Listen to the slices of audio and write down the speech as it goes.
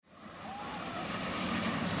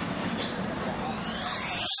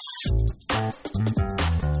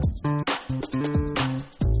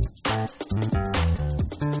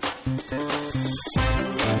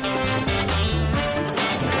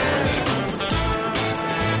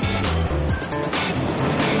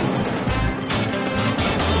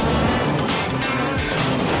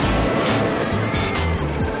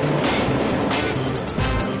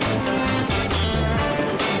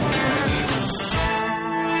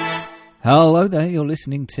Hello there, you're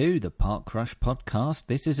listening to the Park Crush podcast.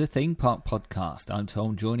 This is a theme park podcast. I'm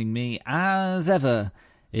Tom. Joining me, as ever,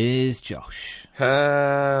 is Josh.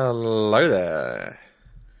 Hello there.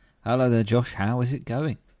 Hello there, Josh. How is it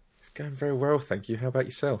going? It's going very well, thank you. How about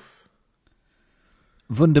yourself?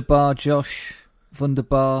 Wunderbar, Josh.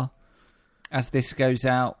 Wunderbar. As this goes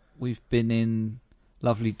out, we've been in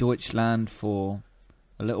lovely Deutschland for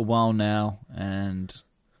a little while now, and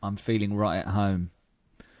I'm feeling right at home.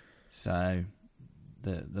 So,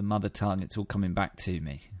 the mother tongue, it's all coming back to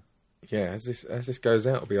me. Yeah, as this goes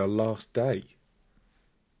out, it'll be our last day.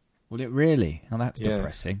 Will it really? Oh, that's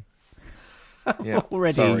depressing. Yeah,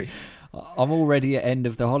 already, sorry. I'm already at end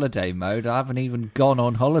of the holiday mode. I haven't even gone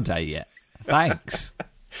on holiday yet. Thanks.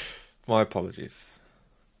 My apologies.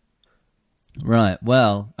 Right,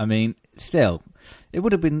 well, I mean, still, it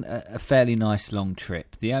would have been a fairly nice long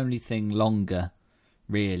trip. The only thing longer,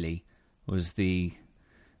 really, was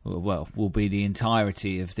will be the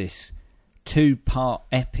entirety of this 2-part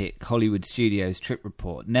epic Hollywood Studios trip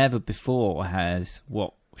report. Never before has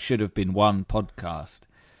what should have been one podcast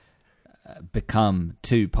become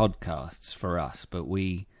 2 podcasts for us, but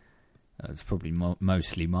it's probably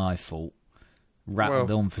mostly my fault, rattled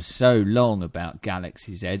on for so long about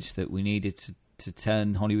Galaxy's Edge that we needed to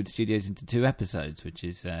turn Hollywood Studios into 2 episodes, which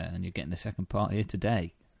is, and you're getting the second part here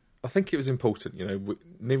today. I think it was important,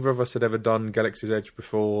 neither of us had ever done Galaxy's Edge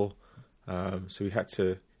before, so we had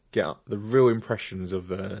to get up the real impressions of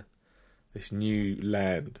this new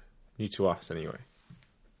land, new to us anyway.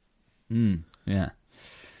 Yeah.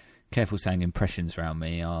 Careful saying impressions around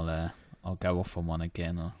me. I'll go off on one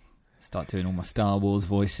again. I'll start doing all my Star Wars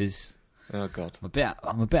voices. Oh God,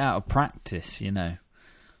 I'm a bit out of practice,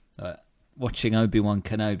 watching Obi-Wan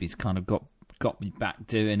Kenobi's kind of got me back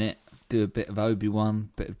doing it. Do a bit of Obi-Wan,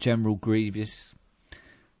 bit of General Grievous,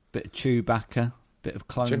 bit of Chewbacca, bit of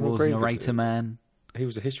Clone General Wars Grievous, narrator man. He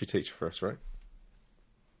was a history teacher for us, right?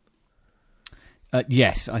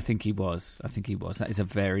 Yes, I think he was. That is a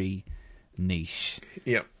very niche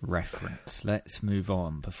reference. Let's move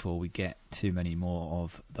on before we get too many more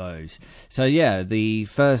of those. So yeah, the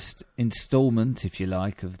first instalment, if you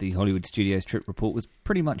like, of the Hollywood Studios trip report was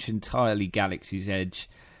pretty much entirely Galaxy's Edge,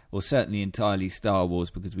 or certainly entirely Star Wars,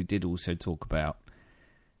 because we did also talk about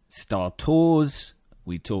Star Tours.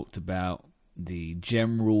 We talked about the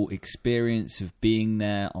general experience of being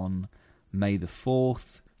there on May the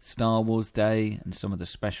 4th, Star Wars Day, and some of the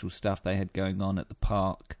special stuff they had going on at the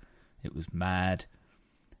park. It was mad.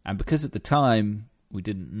 And because at the time we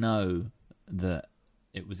didn't know that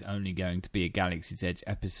it was only going to be a Galaxy's Edge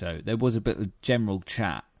episode, there was a bit of general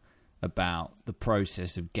chat about the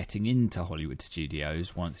process of getting into Hollywood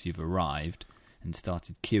Studios once you've arrived and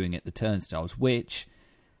started queuing at the turnstiles, which,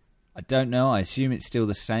 I don't know, I assume it's still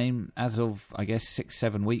the same. As of, I guess,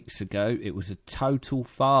 6-7 weeks ago, it was a total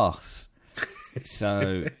farce.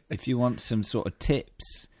 So if you want some sort of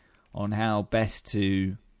tips on how best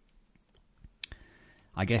to,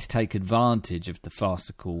 I guess, take advantage of the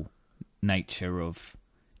farcical nature of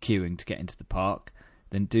queuing to get into the park,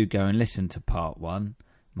 then do go and listen to part 1.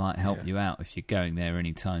 Might help you out if you're going there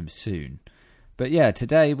anytime soon. But yeah,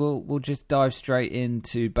 today we'll just dive straight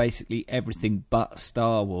into basically everything but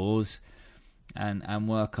Star Wars and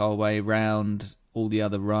work our way around all the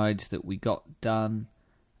other rides that we got done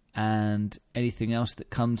and anything else that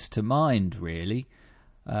comes to mind, really.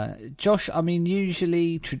 Josh, I mean,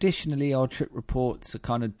 traditionally, our trip reports are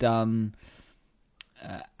kind of done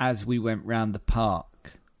as we went round the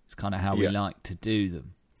park. It's kind of how we like to do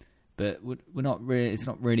them. But we're not really. It's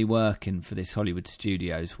not really working for this Hollywood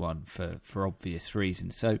Studios one for obvious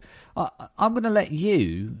reasons. So I'm going to let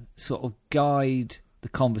you sort of guide the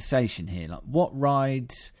conversation here. Like, what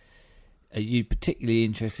rides are you particularly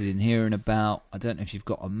interested in hearing about? I don't know if you've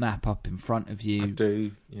got a map up in front of you. I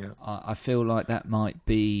do. Yeah. I feel like that might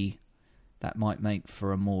make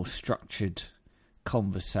for a more structured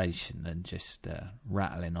conversation than just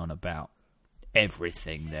rattling on about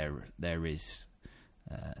everything there is.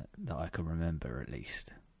 That I can remember, at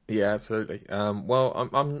least. Yeah, absolutely. Well,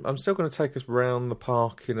 I'm still going to take us round the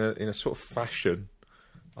park in a sort of fashion,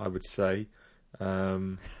 I would say,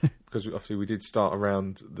 because obviously we did start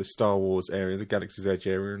around the Star Wars area, the Galaxy's Edge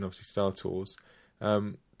area, and obviously Star Tours.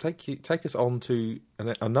 Take us on to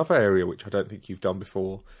another area which I don't think you've done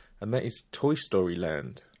before, and that is Toy Story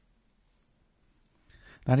Land.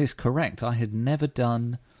 That is correct. I had never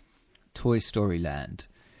done Toy Story Land.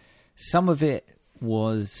 Some of it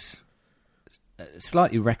was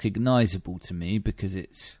slightly recognisable to me because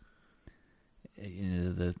it's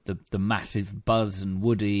the massive Buzz and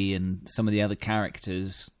Woody and some of the other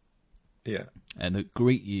characters, yeah, and that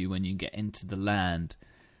greet you when you get into the land.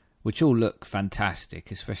 which all look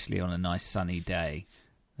fantastic, especially on a nice sunny day.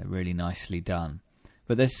 They're really nicely done.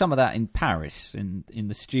 But there's some of that in Paris, in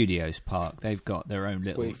the Studios Park. They've got their own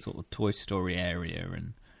little sort of Toy Story area,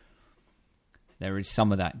 and there is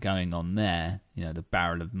some of that going on there. You know, the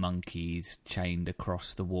barrel of monkeys chained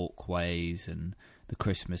across the walkways, and the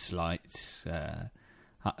Christmas lights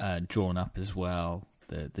drawn up as well.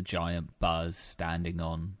 The giant Buzz standing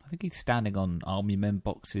on, I think he's standing on Army Men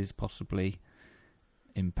boxes, possibly,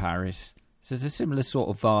 in Paris. So there's a similar sort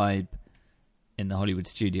of vibe in the Hollywood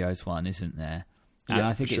Studios one, isn't there? And yeah,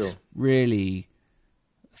 I think it's really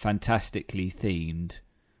fantastically themed.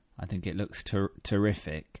 I think it looks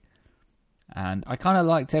terrific. And I kind of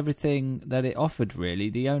liked everything that it offered, really.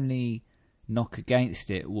 The only knock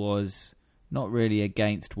against it was not really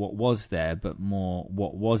against what was there, but more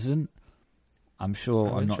what wasn't. I'm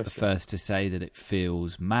sure I'm not the first to say that it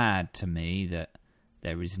feels mad to me that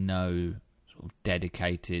there is no sort of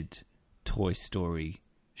dedicated Toy Story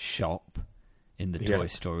shop in the Toy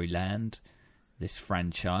Story land. This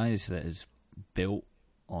franchise that is built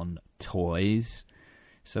on toys.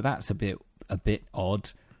 So that's a bit odd.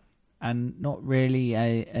 And not really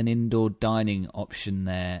an indoor dining option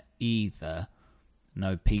there either.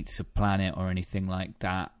 No Pizza Planet or anything like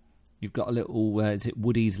that. You've got a little, is it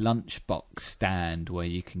Woody's Lunchbox stand where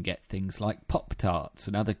you can get things like Pop-Tarts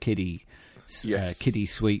and other kiddie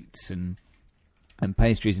sweets and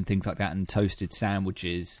pastries and things like that, and toasted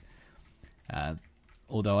sandwiches.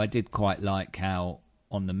 Although I did quite like how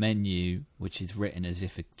on the menu, which is written as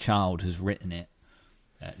if a child has written it,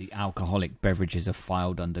 the alcoholic beverages are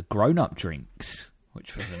filed under grown-up drinks,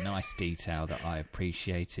 which was a nice detail that I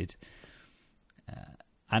appreciated.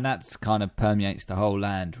 And that's kind of permeates the whole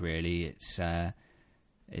land, really. It's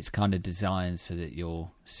kind of designed so that you're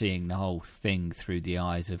seeing the whole thing through the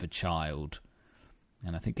eyes of a child.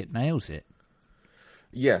 And I think it nails it.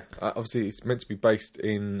 Yeah, obviously it's meant to be based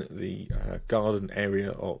in the garden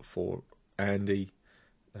area for Andy.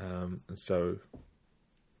 And so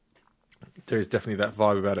there is definitely that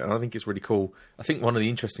vibe about it. And I think it's really cool. I think one of the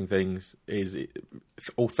interesting things is,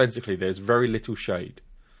 authentically, there's very little shade.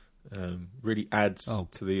 Really adds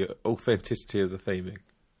to the authenticity of the theming.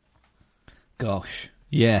 Gosh,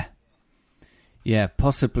 yeah,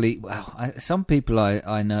 possibly. Well, some people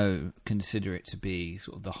I know consider it to be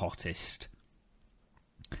sort of the hottest,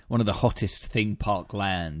 one of the hottest theme park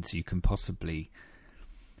lands you can possibly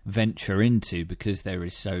venture into because there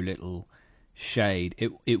is so little shade.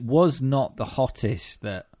 It was not the hottest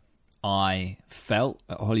that I felt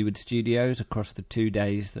at Hollywood Studios across the 2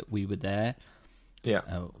 days that we were there. Yeah.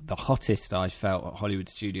 The hottest I felt at Hollywood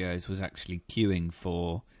Studios was actually queuing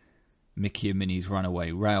for Mickey and Minnie's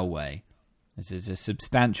Runaway Railway. There's a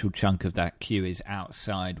substantial chunk of that queue is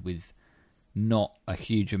outside with not a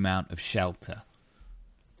huge amount of shelter.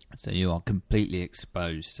 So you are completely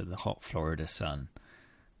exposed to the hot Florida sun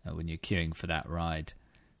when you're queuing for that ride.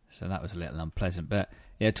 So that was a little unpleasant. But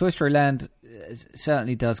yeah, Toy Story Land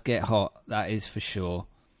certainly does get hot, that is for sure.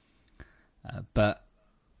 But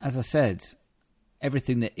as I said,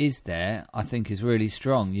 everything that is there, I think, is really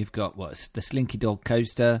strong. You've got the Slinky Dog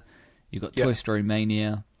coaster, you've got Toy Story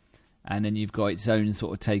Mania, and then you've got its own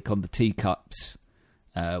sort of take on the teacups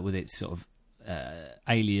with its sort of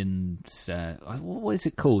aliens. What is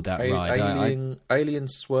it called? That ride? Alien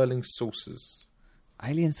swirling saucers.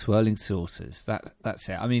 Alien swirling saucers. That's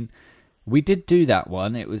it. I mean, we did do that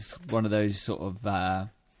one. It was one of those sort of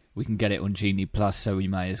we can get it on Genie Plus, so we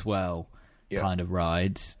may as well kind of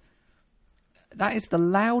rides. That is the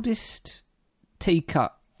loudest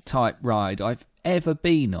teacup type ride I've ever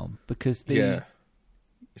been on because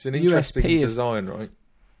it's an interesting design, right?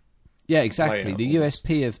 Yeah, exactly. The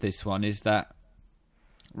USP of this one is that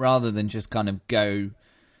rather than just kind of go,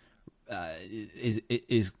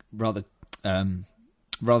 rather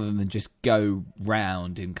than just go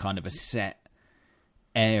round in kind of a set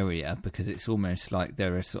area, because it's almost like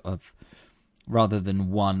there are sort of, rather than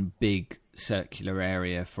one big circular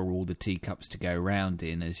area for all the teacups to go round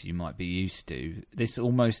in as you might be used to, this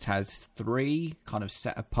almost has three kind of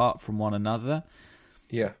set apart from one another.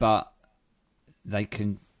 Yeah. But they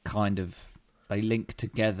can they link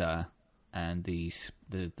together, and the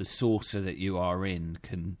saucer that you are in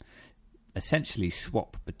can essentially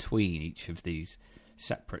swap between each of these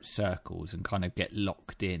separate circles and kind of get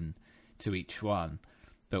locked in to each one.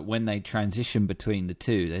 But when they transition between the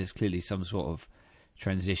two, there's clearly some sort of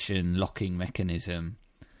transition locking mechanism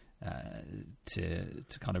to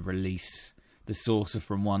kind of release the saucer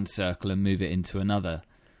from one circle and move it into another.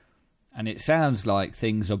 And it sounds like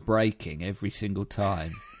things are breaking every single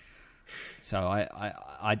time. So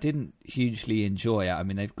I didn't hugely enjoy it. I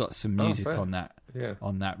mean, they've got some music on that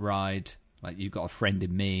on that ride. Like, You've Got a Friend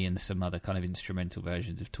in Me and some other kind of instrumental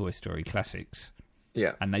versions of Toy Story classics.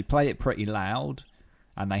 Yeah. And they play it pretty loud,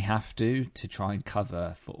 and they have to try and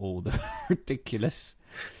cover for all the ridiculous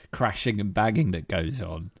crashing and banging that goes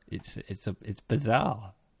on. It's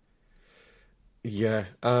bizarre. Yeah.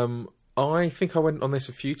 I think I went on this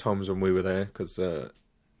a few times when we were there, because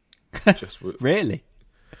Really?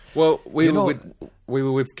 Well, we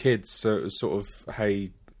were with kids, so it was sort of,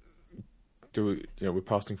 hey, we're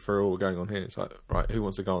passing through, or we're going on here. It's like, right, who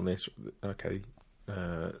wants to go on this? Okay,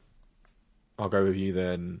 I'll go with you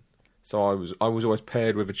then. So I was always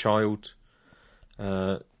paired with a child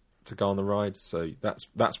to go on the ride. So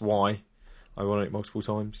that's why I won it multiple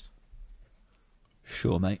times.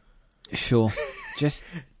 Sure, mate. Sure.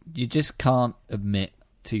 You just can't admit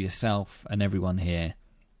to yourself and everyone here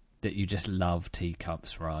that you just love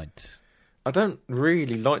Teacups rides. I don't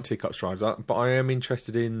really like Teacups rides, but I am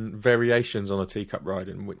interested in variations on a Teacup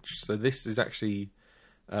ride. So this is actually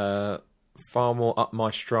far more up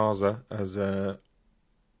my Straße,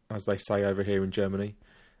 as they say over here in Germany.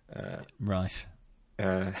 Right.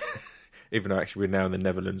 Even though actually we're now in the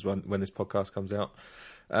Netherlands when this podcast comes out.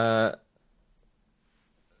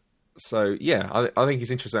 So yeah, I think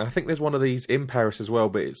it's interesting. I think there's one of these in Paris as well,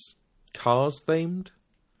 but it's cars themed.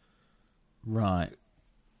 Right.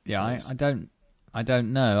 Yeah, I don't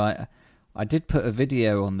know. I did put a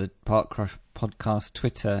video on the Park Crush podcast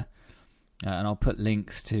Twitter, and I'll put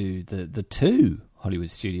links to the two Hollywood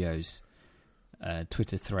Studios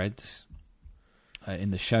Twitter threads in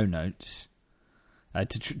the show notes,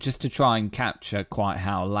 just to try and capture quite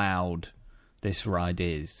how loud this ride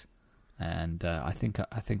is. And I think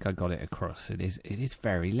I got it across. It is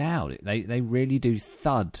very loud. They really do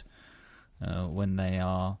thud when they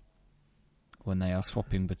are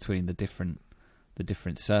swapping between the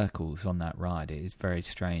different circles on that ride. It is very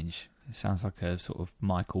strange. It sounds like a sort of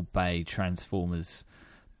Michael Bay Transformers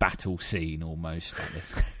battle scene almost, like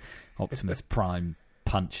the Optimus Prime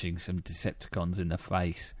punching some Decepticons in the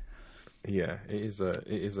face. Yeah, it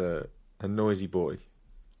is a noisy boy,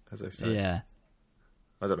 as they say. Yeah.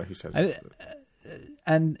 I don't know who says that.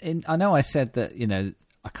 And I know I said that,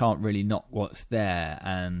 I can't really knock what's there,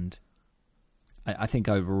 and I think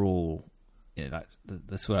overall, that's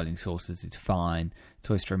the Swirling Saucers is fine.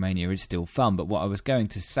 Toy Story Mania is still fun, but what I was going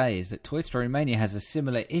to say is that Toy Story Mania has a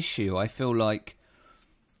similar issue. I feel like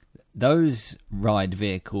those ride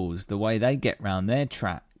vehicles, the way they get round their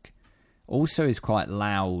track, also is quite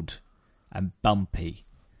loud and bumpy.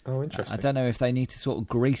 Oh, interesting. I don't know if they need to sort of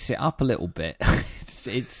grease it up a little bit.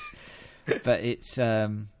 it's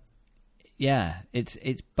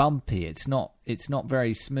bumpy. It's not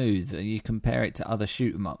very smooth. You compare it to other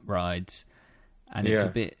shoot 'em up rides, and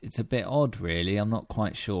it's a bit odd, really. I'm not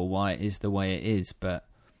quite sure why it is the way it is, but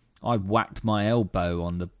I whacked my elbow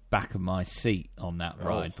on the back of my seat on that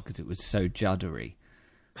ride because it was so juddery,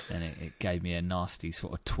 and it gave me a nasty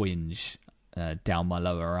sort of twinge down my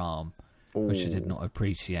lower arm. Ooh. Which I did not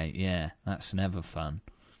appreciate. Yeah, that's never fun.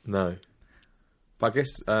 No. But I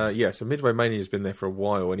guess, so Midway Mania has been there for a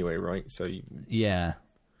while anyway, right? So Yeah,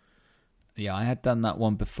 I had done that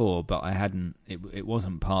one before, but I hadn't. It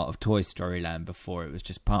wasn't part of Toy Story Land before. It was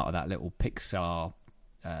just part of that little Pixar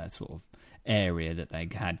sort of area that they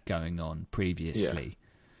had going on previously.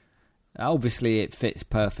 Yeah. Obviously, it fits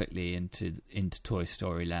perfectly into Toy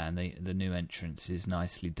Story Land. The new entrance is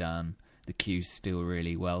nicely done. The queue's still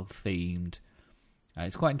really well themed.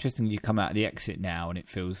 It's quite interesting. You come out of the exit now, and it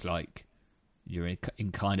feels like you're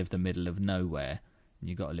in kind of the middle of nowhere. And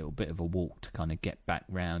you've got a little bit of a walk to kind of get back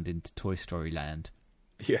round into Toy Story Land.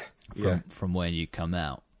 Yeah, from where you come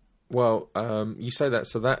out. Well, you say that,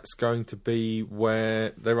 so that's going to be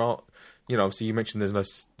where there are. Obviously you mentioned there's no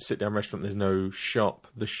sit-down restaurant, there's no shop.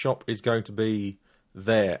 The shop is going to be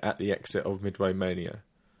there at the exit of Midway Mania.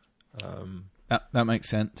 That makes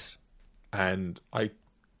sense. And I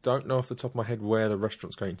don't know off the top of my head where the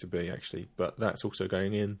restaurant's going to be, actually, but that's also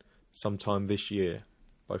going in sometime this year,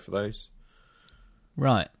 both of those.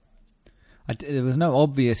 Right. There was no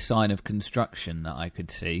obvious sign of construction that I could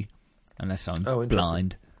see, unless I'm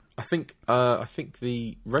blind. I think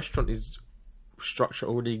the restaurant structure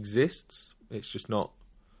already exists. It's just not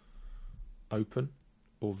open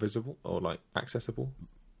or visible or accessible.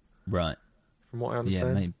 Right. From what I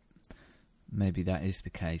understand. Yeah, maybe that is the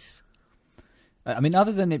case. I mean,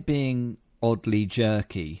 other than it being oddly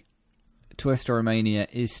jerky, Toy Story Mania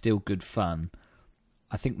is still good fun.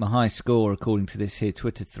 I think my high score, according to this here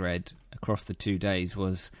Twitter thread, across the 2 days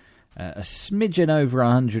was a smidgen over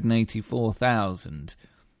 184,000,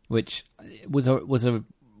 which was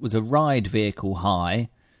a ride vehicle high,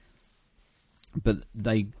 but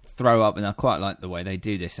they throw up, and I quite like the way they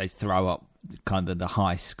do this. They throw up kind of the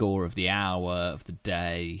high score of the hour, of the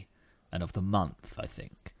day, and of the month, I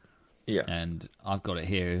think. Yeah. And I've got it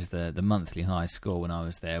here as the monthly high score when I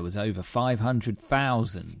was there was over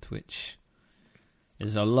 500,000, which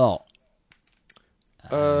is a lot.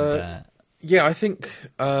 Yeah, I think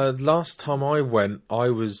last time I went, I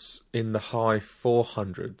was in the high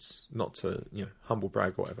 400s. Not to humble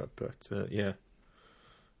brag or whatever, but yeah.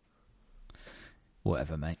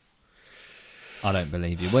 Whatever, mate. I don't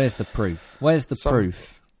believe you. Where's the proof? Where's the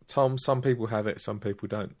proof? Tom, some people have it, some people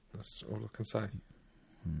don't. That's all I can say.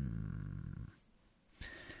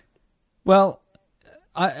 Well,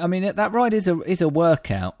 I mean, that ride is a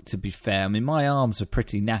workout, to be fair. I mean, my arms are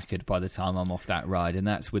pretty knackered by the time I'm off that ride, and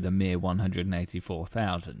that's with a mere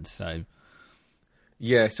 184,000, so...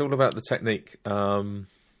 Yeah, it's all about the technique.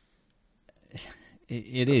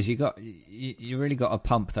 It is. You really got to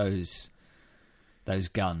pump those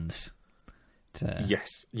guns to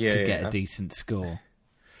get a decent score.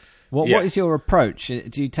 What is your approach?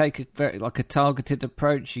 Do you take a very a targeted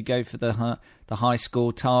approach? You go for the high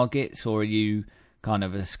score targets, or are you kind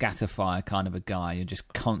of a scatterfire kind of a guy? You're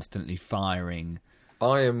just constantly firing.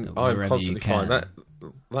 I'm constantly firing.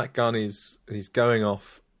 That gun is going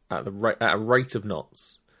off at a rate of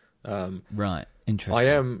knots. Right.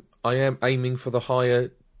 Interesting. I am aiming for the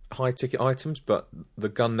high ticket items, but the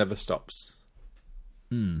gun never stops.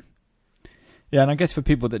 Yeah, and I guess for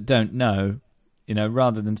people that don't know,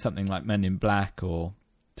 rather than something like Men in Black or,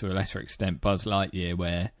 to a lesser extent, Buzz Lightyear,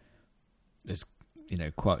 where there's,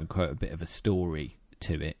 quote unquote, a bit of a story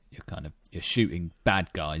to it, you're shooting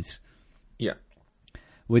bad guys. Yeah.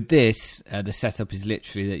 With this, the setup is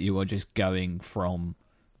literally that you are just going from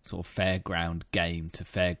sort of fairground game to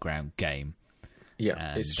fairground game. Yeah,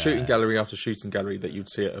 and it's shooting gallery after shooting gallery that you'd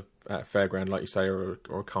see at a fairground, like you say, or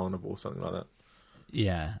a carnival or something like that.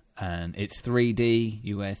 Yeah, and it's 3D.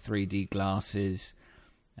 You wear 3D glasses,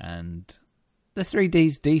 and the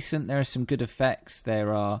 3D's decent. There are some good effects.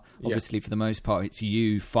 There are, obviously, for the most part, it's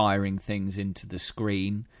you firing things into the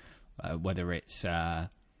screen, whether it's a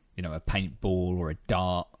paintball or a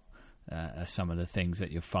dart. Are some of the things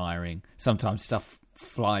that you're firing. Sometimes stuff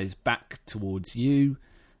flies back towards you,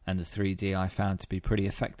 and the 3D I found to be pretty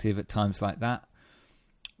effective at times like that.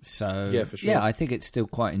 So yeah, for sure. Yeah, I think it's still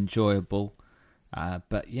quite enjoyable.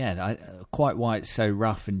 But yeah, quite why it's so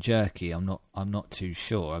rough and jerky, I'm not too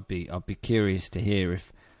sure. I'd be curious to hear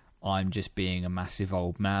if I'm just being a massive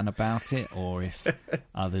old man about it, or if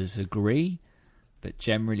others agree. But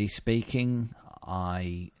generally speaking,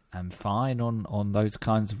 I am fine on those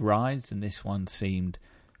kinds of rides, and this one seemed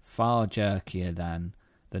far jerkier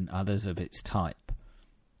than others of its type.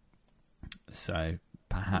 So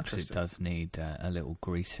perhaps it does need a little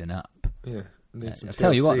greasing up. Yeah. Needs some I'll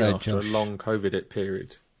tell you what, though, after Josh, a long COVID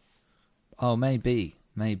period. Oh, maybe.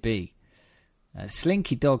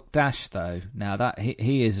 Slinky Dog Dash, though. Now that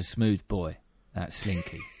he is a smooth boy. That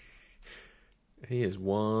Slinky. He is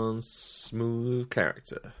one smooth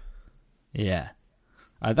character. Yeah,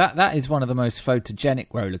 that is one of the most photogenic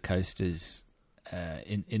roller coasters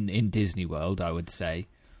in Disney World, I would say.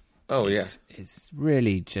 Oh it's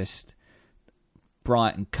really just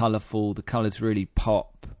bright and colourful. The colours really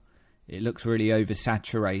pop. It looks really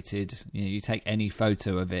oversaturated. You take any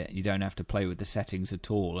photo of it, you don't have to play with the settings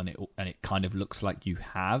at all, and it kind of looks like you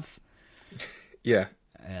have. Yeah.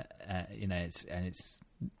 It's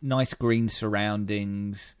nice green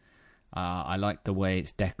surroundings. I like the way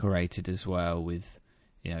it's decorated as well, with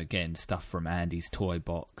again stuff from Andy's toy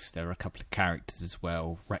box. There are a couple of characters as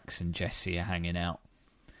well. Rex and Jessie are hanging out,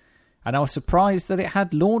 and I was surprised that it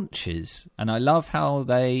had launches. And I love how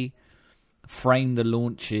they frame the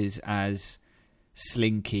launches as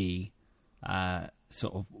Slinky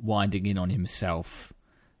sort of winding in on himself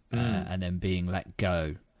and then being let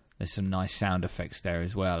go. There's some nice sound effects there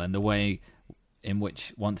as well, and the way in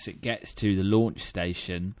which once it gets to the launch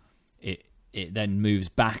station, it then moves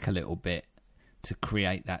back a little bit to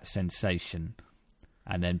create that sensation,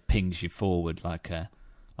 and then pings you forward like an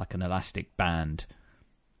elastic band.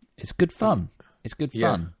 It's good fun. It's good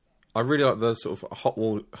fun. I really like the sort of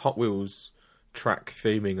Hot Wheels track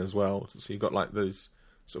theming as well. So you've got like those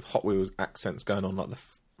sort of Hot Wheels accents going on, like the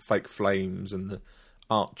fake flames and the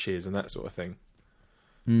arches and that sort of thing.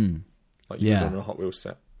 Like you would on a Hot Wheels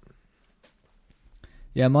set.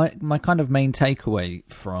 Yeah, my kind of main takeaway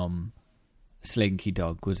from Slinky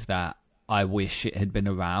Dog was that I wish it had been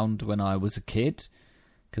around when I was a kid,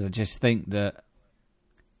 because I just think that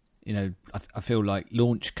I feel like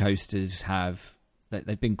launch coasters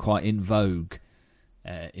they've been quite in vogue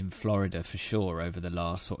in Florida for sure over the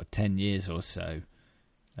last sort of 10 years or so.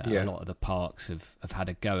 A lot of the parks have had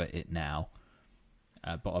a go at it now,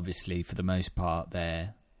 but obviously for the most part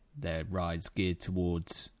their rides geared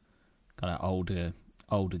towards kind of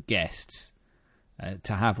older guests.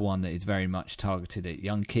 To have one that is very much targeted at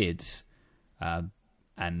young kids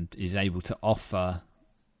and is able to offer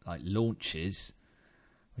like launches,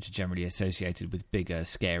 which are generally associated with bigger,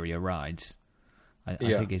 scarier rides, I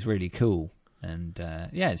think is really cool. And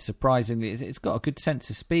surprisingly, it's got a good sense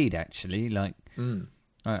of speed actually. Like.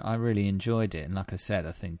 I really enjoyed it, and like I said,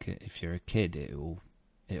 I think if you're a kid,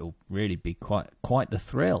 it'll really be quite the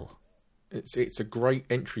thrill. It's a great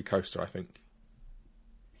entry coaster, I think.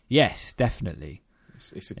 Yes, definitely.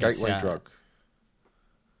 It's a gateway drug.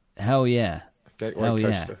 Hell yeah, a gateway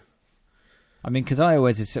coaster. Yeah. I mean, because I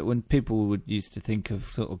always when people used to think of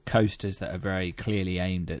sort of coasters that are very clearly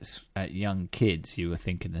aimed at young kids, you were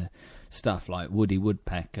thinking of stuff like Woody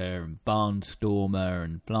Woodpecker and Barnstormer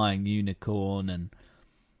and Flying Unicorn, and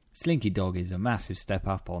Slinky Dog is a massive step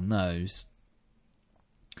up on those.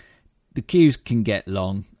 The queues can get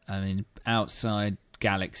long. I mean, outside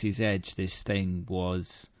Galaxy's Edge, this thing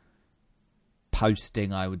was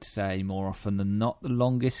posting, I would say, more often than not, the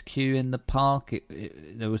longest queue in the park.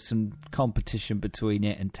 There was some competition between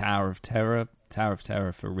it and Tower of Terror. Tower of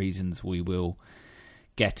Terror for reasons we will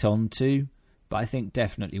get onto, but I think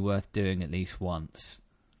definitely worth doing at least once.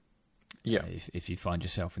 Yeah. If you find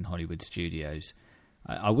yourself in Hollywood Studios.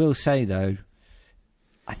 I will say, though,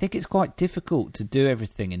 I think it's quite difficult to do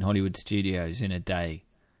everything in Hollywood Studios in a day,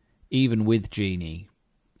 even with Genie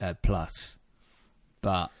Plus.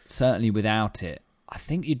 But certainly without it, I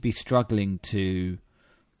think you'd be struggling to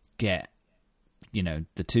get,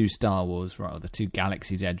 the 2 Star Wars, or the 2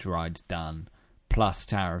 Galaxy's Edge rides done, plus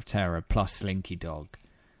Tower of Terror, plus Slinky Dog.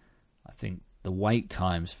 I think the wait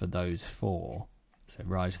times for those 4, so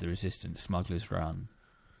Rise of the Resistance, Smuggler's Run,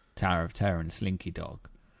 Tower of Terror and Slinky Dog,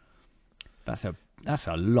 that's a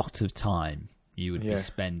lot of time you would be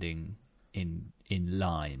spending in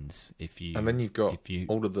lines and then you've got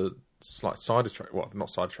all of the slight side attractions, well, not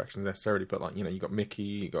side attractions necessarily, but like you've got Mickey,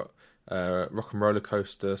 you've got Rock and Roller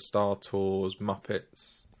Coaster, Star Tours,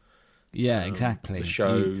 Muppets, exactly, the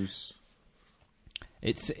shows.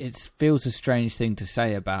 It feels a strange thing to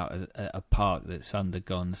say about a park that's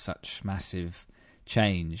undergone such massive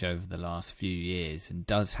change over the last few years and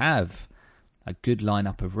does have a good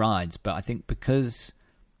lineup of rides, but I think because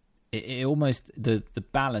it almost the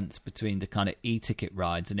balance between the kind of e-ticket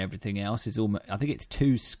rides and everything else is almost, I think it's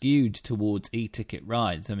too skewed towards e-ticket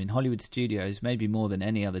rides. I mean, Hollywood Studios, maybe more than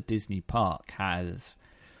any other Disney park, has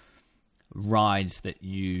rides that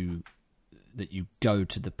you go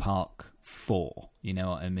to the park for. You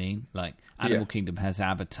know what I mean? Like Animal Kingdom has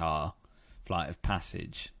Avatar, Flight of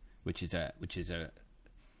Passage, which is a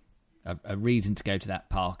reason to go to that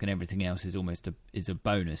park, and everything else is almost a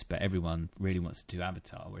bonus, but everyone really wants to do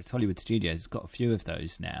Avatar, whereas Hollywood Studios has got a few of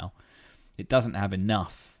those now. It doesn't have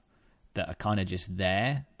enough that are kind of just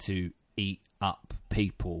there to eat up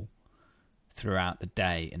people throughout the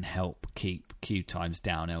day and help keep queue times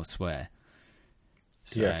down elsewhere.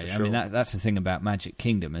 So, yeah, for sure. I mean, that's the thing about Magic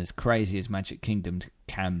Kingdom. As crazy as Magic Kingdom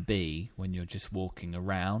can be when you're just walking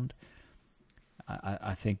around,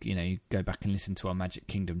 I think, you go back and listen to our Magic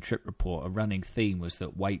Kingdom trip report, a running theme was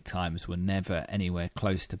that wait times were never anywhere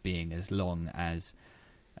close to being as long as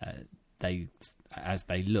they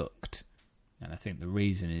looked. And I think the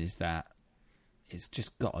reason is that it's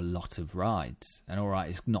just got a lot of rides. And all right,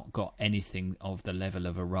 it's not got anything of the level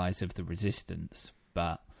of a Rise of the Resistance,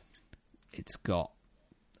 but it's got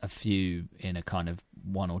a few in a kind of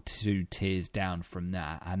 1 or 2 tiers down from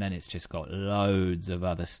that. And then it's just got loads of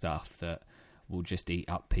other stuff that will just eat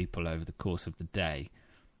up people over the course of the day.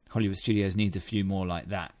 Hollywood Studios needs a few more like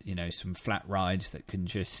that, some flat rides that can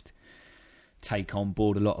just take on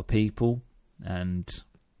board a lot of people. And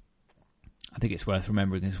I think it's worth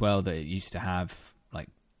remembering as well that it used to have like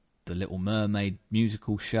the Little Mermaid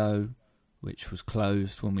musical show, which was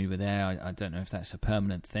closed when we were there. I don't know if that's a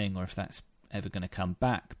permanent thing or if that's ever going to come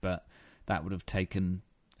back, but that would have taken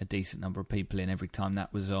a decent number of people in every time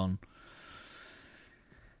that was on.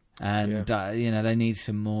 And, they need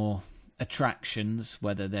some more attractions,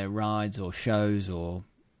 whether they're rides or shows or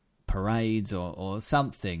parades or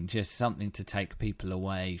something, just something to take people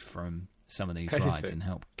away from some of these rides and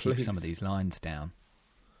help keep some of these lines down.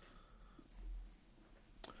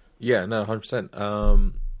 Yeah, no,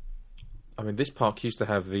 100%. I mean, this park used to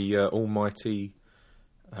have the almighty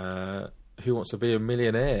Who Wants to Be a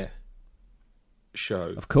Millionaire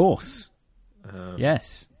show. Of course.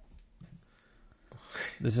 Yes.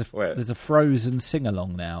 There's a Frozen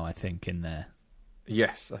sing-along now, I think, in there.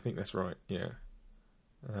 Yes, I think that's right, yeah.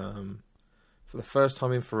 for the first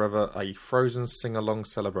time in forever, a Frozen sing-along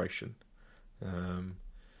celebration.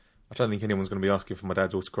 I don't think anyone's going to be asking for my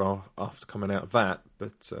dad's autograph after coming out of that,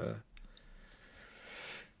 but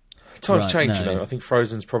times change, you know. I think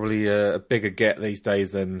Frozen's probably a bigger get these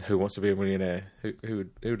days than Who Wants to Be a Millionaire. Who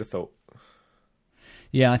would have thought?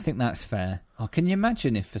 Yeah, I think that's fair. Oh, can you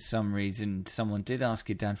imagine if for some reason someone did ask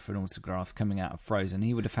your dad for an autograph coming out of Frozen?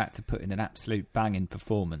 He would have had to put in an absolute banging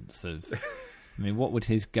performance of... I mean, what would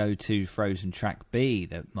his go-to Frozen track be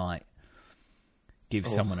that might give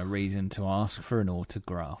someone a reason to ask for an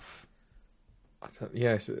autograph?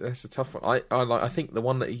 That's a tough one. I think the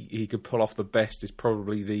one that he could pull off the best is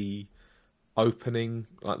probably the opening,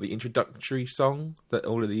 like the introductory song that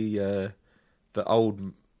all of the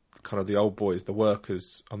old boys, the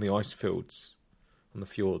workers on the ice fields, on the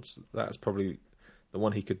fjords. That's probably the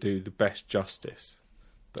one he could do the best justice.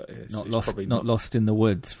 But it's probably not Lost in the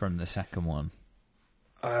Woods from the second one.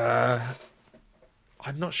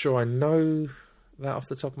 I'm not sure I know that off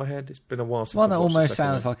the top of my head. It's been a while since. Well, that almost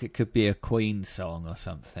sounds like it could be a Queen song or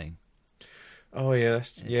something. Oh yeah,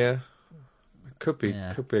 it could be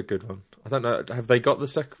a good one. I don't know. Have they got the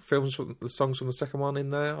songs from the second one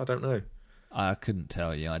in there? I don't know. I couldn't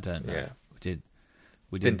tell you. I don't know. Yeah.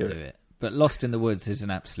 We didn't do it. But Lost in the Woods is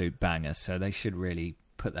an absolute banger, so they should really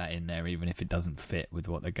put that in there, even if it doesn't fit with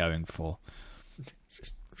what they're going for.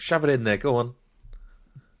 Just shove it in there. Go on.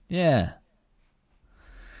 Yeah.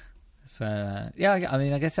 So I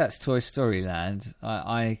mean, I guess that's Toy Story Land.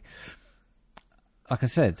 I like I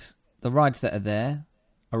said, the rides that are there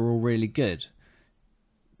are all really good.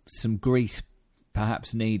 Some grease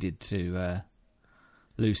perhaps needed to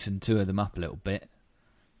loosen two of them up a little bit.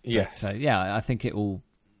 Yes. So I think it will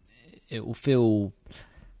feel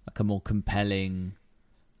like a more compelling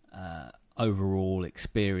overall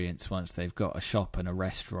experience once they've got a shop and a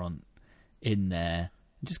restaurant in there.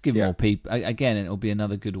 Just give more people. Again, it'll be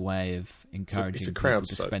another good way of encouraging people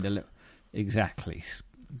to spend a little. Exactly,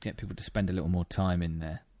 get people to spend a little more time in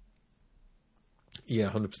there. Yeah,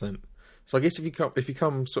 100%. So I guess if you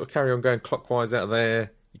come sort of carry on going clockwise out of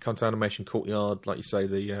there, you come to Animation Courtyard, like you say,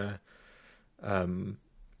 the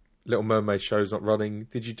Little Mermaid show's not running.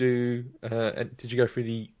 Did you go through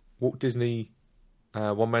the Walt Disney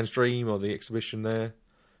One Man's Dream or the exhibition there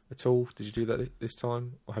at all? Did you do that this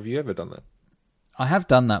time, or have you ever done that? I have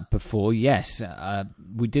done that before, yes.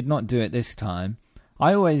 We did not do it this time.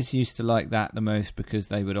 I always used to like that the most because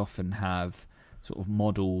they would often have sort of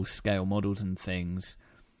models, scale models and things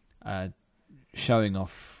showing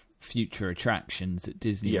off future attractions at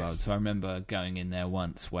Disney World. So I remember going in there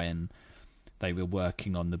once when they were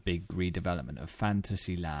working on the big redevelopment of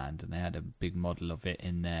Fantasyland, and they had a big model of it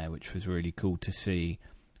in there, which was really cool to see.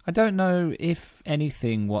 I don't know if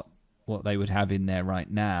anything what they would have in there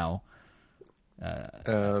right now.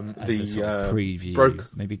 The sort of preview,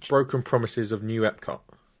 maybe broken promises of new Epcot.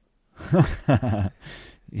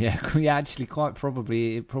 Actually, quite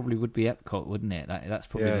probably it probably would be Epcot, wouldn't it? That's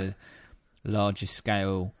probably the largest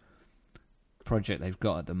scale project they've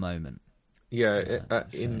got at the moment. At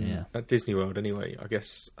Disney World, anyway. I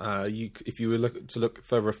guess if you were to look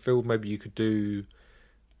further afield, maybe you could do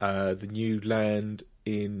the new land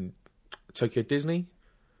in Tokyo Disney.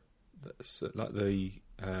 That's like the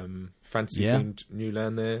fancy themed new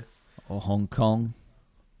land there, or Hong Kong,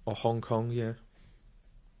 yeah.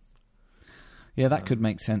 Yeah, that could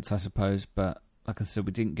make sense, I suppose. But like I said,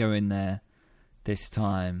 we didn't go in there this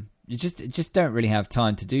time. You just don't really have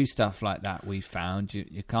time to do stuff like that. We found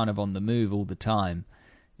you're kind of on the move all the time,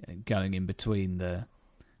 going in between the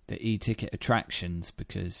e-ticket attractions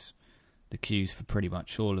because the queues for pretty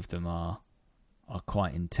much all of them are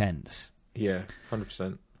quite intense. Yeah,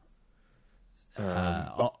 100%.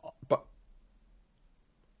 But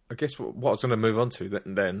I guess what I was going to move on to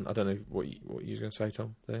then, I don't know what you were going to say,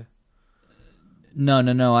 Tom, there.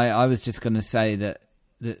 No. I was just going to say that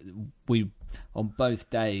we, on both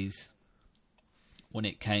days, when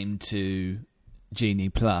it came to Genie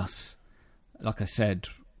Plus, like I said,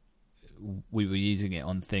 we were using it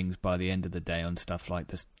on things by the end of the day on stuff like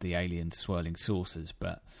the alien swirling saucers,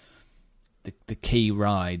 but the key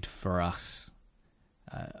ride for us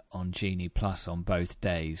on Genie Plus on both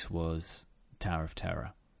days was Tower of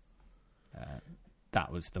Terror.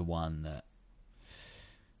 That was the one that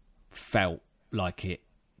felt like it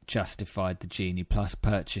justified the Genie Plus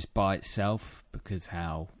purchase by itself because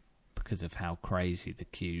of how crazy the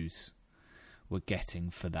queues were getting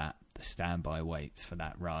for that. The standby waits for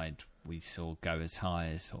that ride we saw go as high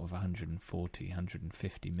as sort of 140,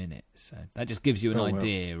 150 minutes. So that just gives you an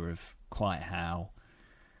idea of quite how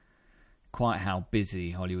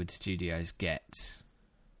busy Hollywood Studios gets.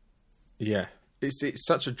 Yeah, it's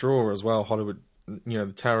such a draw as well. Hollywood,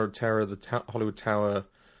 the Tower of Terror, Hollywood Tower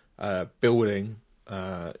building.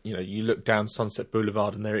 You look down Sunset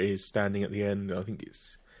Boulevard and there it is standing at the end. I think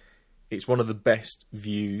it's one of the best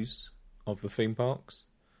views of the theme parks.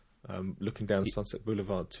 Looking down Sunset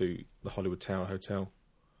Boulevard to the Hollywood Tower Hotel.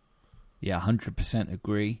 Yeah, 100%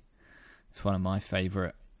 agree. It's one of my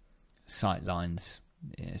favourite sight lines,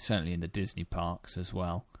 certainly in the Disney parks as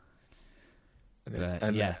well.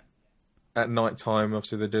 And at night time,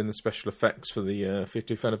 obviously they're doing the special effects for the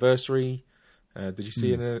 50th anniversary. Did you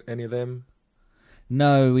see any of them?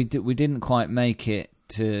 No, we didn't quite make it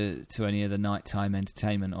to any of the nighttime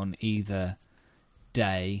entertainment on either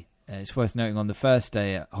day. It's worth noting on the first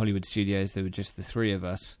day at Hollywood Studios, there were just the three of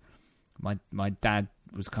us. My dad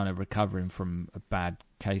was kind of recovering from a bad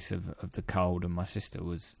case of the cold, and my sister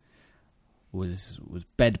was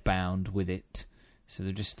bedbound with it. So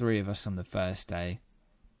there were just three of us on the first day.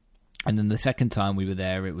 And then the second time we were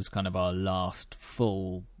there, it was kind of our last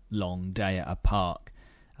full long day at a park.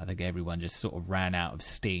 I think everyone just sort of ran out of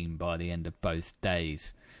steam by the end of both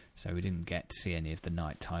days. So we didn't get to see any of the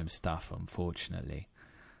nighttime stuff, unfortunately.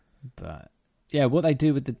 But yeah, what they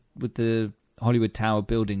do with the Hollywood Tower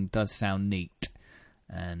building does sound neat,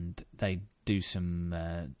 and they do some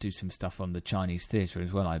stuff on the Chinese theatre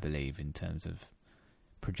as well, I believe, in terms of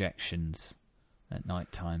projections at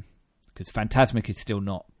night time. Because Fantasmic is still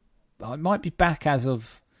not. It might be back as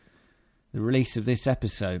of the release of this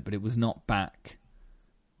episode, but it was not back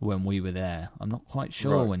when we were there. I'm not quite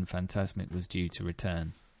sure when Fantasmic was due to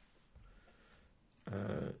return.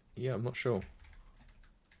 Yeah, I'm not sure.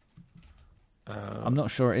 I'm not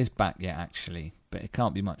sure it is back yet, actually, but it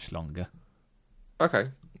can't be much longer. Okay,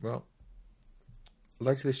 well,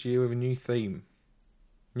 later this year with a new theme.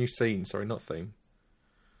 New scene, sorry, not theme.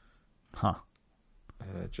 Huh.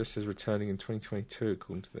 Just says returning in 2022,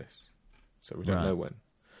 according to this. So we don't know when.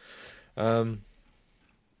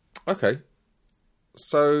 Okay.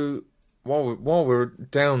 So, while we're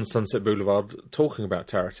down Sunset Boulevard talking about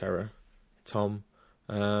Tower of Terror, Tom,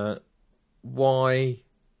 why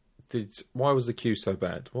was the queue so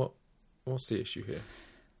bad? What's the issue here?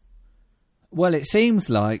 Well, it seems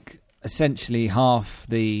like essentially half of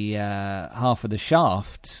the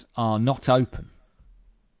shafts are not open.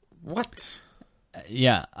 What?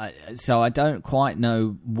 Yeah, so I don't quite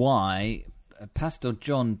know why. Pastor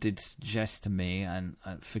John did suggest to me, and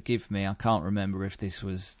forgive me, I can't remember if this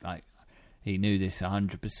was like he knew this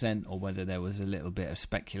 100% or whether there was a little bit of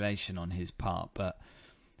speculation on his part, but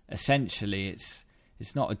essentially it's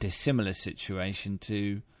not a dissimilar situation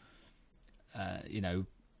to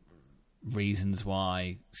reasons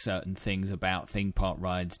why certain things about theme park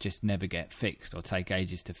rides just never get fixed or take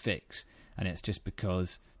ages to fix, and it's just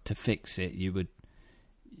because to fix it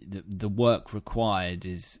the work required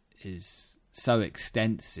is so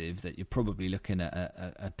extensive that you're probably looking at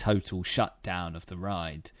a total shutdown of the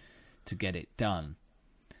ride to get it done.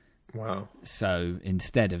 Wow. So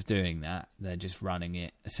instead of doing that, they're just running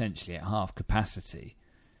it essentially at half capacity.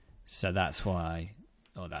 So that's why,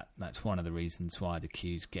 that's one of the reasons why the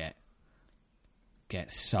queues get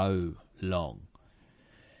so long,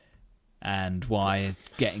 and why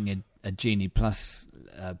getting a Genie Plus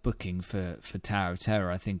booking for Tower of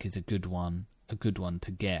Terror, I think, is a good one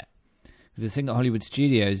to get. Because the thing at Hollywood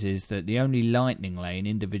Studios is that the only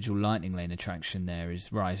individual Lightning Lane attraction there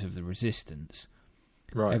is Rise of the Resistance.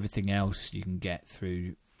 Right. Everything else you can get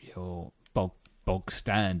through your bog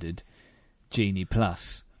standard Genie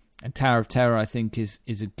Plus. And Tower of Terror, I think, is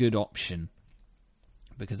a good option.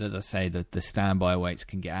 Because, as I say, the standby waits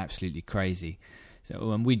can get absolutely crazy. So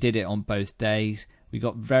when we did it on both days, we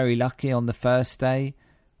got very lucky on the first day.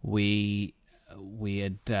 We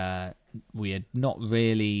had not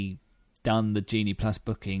really done the Genie Plus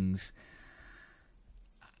bookings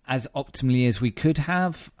as optimally as we could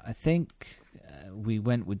have. I think we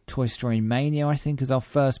went with Toy Story Mania, I think, as our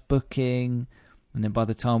first booking. And then by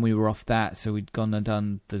the time we were off that, so we'd gone and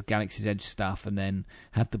done the Galaxy's Edge stuff and then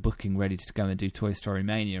had the booking ready to go and do Toy Story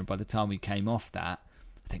Mania. And by the time we came off that,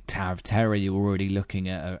 I think Tower of Terror, you were already looking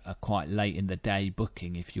at a quite late in the day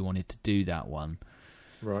booking if you wanted to do that one.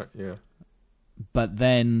 Right, yeah. But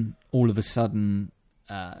then, all of a sudden,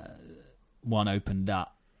 one opened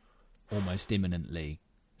up almost imminently.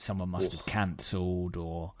 Someone must have cancelled,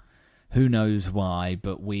 or who knows why,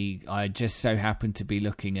 but I just so happened to be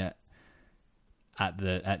looking at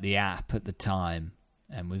the app at the time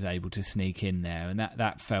and was able to sneak in there, and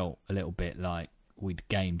that felt a little bit like we'd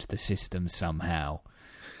gamed the system somehow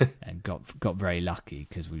and got very lucky,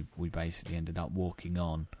 because we basically ended up walking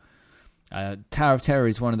on. Tower of Terror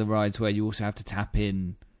is one of the rides where you also have to tap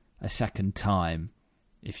in a second time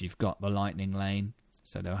if you've got the Lightning Lane.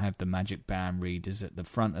 So they'll have the Magic Band readers at the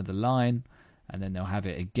front of the line, and then they'll have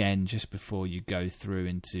it again just before you go through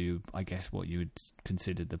into, I guess, what you would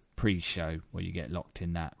consider the pre-show, where you get locked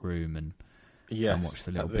in that room and watch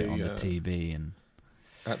the little bit on the TV. And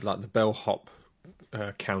at like the bellhop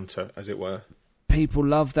counter, as it were. People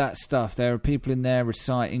love that stuff. There are people in there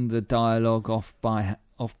reciting the dialogue off by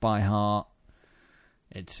heart.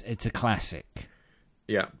 It's a classic.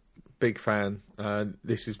 Yeah, big fan.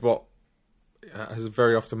 This is what has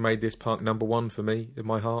very often made this park number one for me in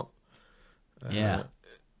my heart. In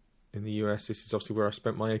the US, this is obviously where I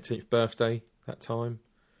spent my 18th birthday that time,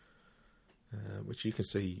 which you can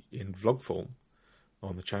see in vlog form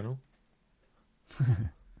on the channel.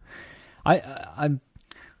 I'm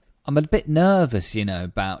a bit nervous,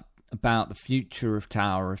 about the future of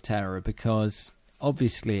Tower of Terror, because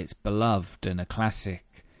obviously it's beloved and a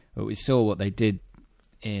classic. But we saw what they did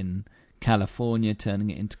in California,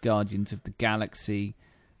 turning it into Guardians of the Galaxy.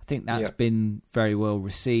 I think that's been very well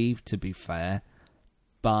received, to be fair.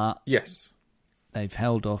 But yes, they've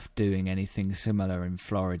held off doing anything similar in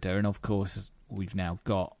Florida. And of course, we've now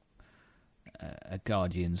got a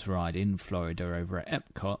Guardians ride in Florida over at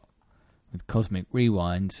Epcot with Cosmic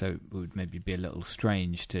Rewind, so it would maybe be a little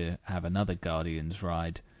strange to have another Guardians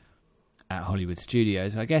ride at Hollywood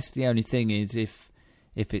Studios. I guess the only thing is if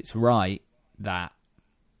it's right that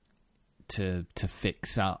to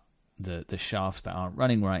fix up the shafts that aren't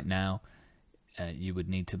running right now, you would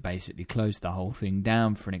need to basically close the whole thing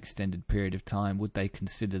down for an extended period of time. Would they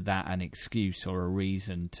consider that an excuse or a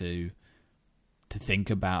reason to think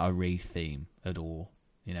about a re-theme at all?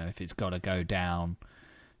 If it's got to go down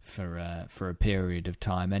for a period of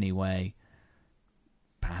time anyway,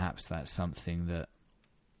 perhaps that's something that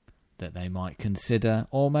they might consider.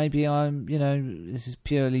 Or maybe this is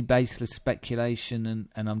purely baseless speculation,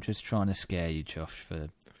 and I'm just trying to scare you, Josh,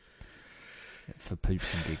 for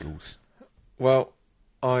poops and giggles. Well,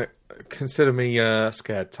 I consider me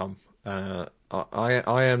scared, Tom. I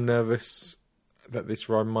am nervous that this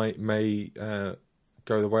ride may go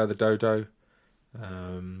the way of the dodo.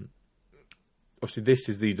 Obviously, this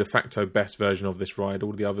is the de facto best version of this ride.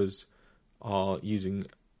 All the others are using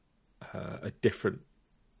a different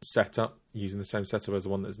setup, using the same setup as the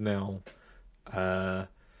one that's now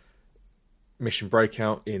Mission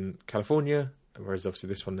Breakout in California, whereas obviously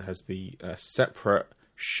this one has the separate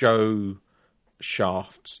show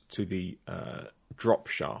shafts to the drop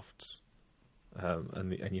shafts,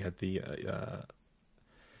 and you had the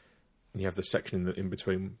you have the section in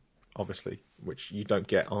between, obviously, which you don't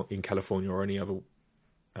get in California or any other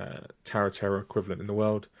Tower of Terror equivalent in the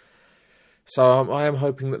world. So I am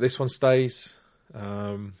hoping that this one stays.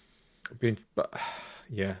 But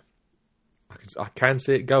yeah, I can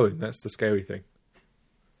see it going. That's the scary thing.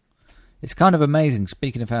 It's kind of amazing.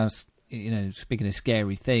 Speaking of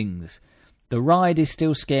scary things, the ride is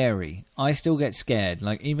still scary. I still get scared.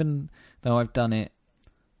 Like, even though I've done it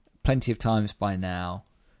plenty of times by now,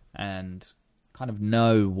 and kind of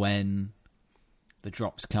know when the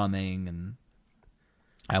drop's coming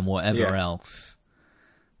and whatever else,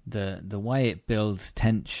 the way it builds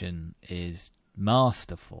tension is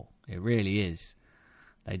masterful. It really is.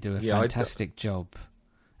 They do a fantastic job,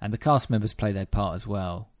 and the cast members play their part as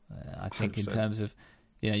well. I think 100%. In terms of,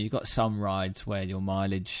 you've got some rides where your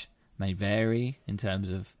mileage may vary in terms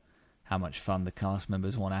of how much fun the cast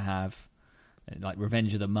members want to have. Like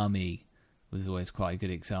Revenge of the Mummy was always quite a good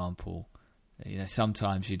example.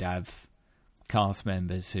 Sometimes you'd have cast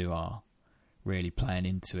members who are really playing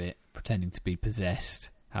into it, pretending to be possessed,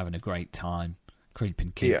 having a great time,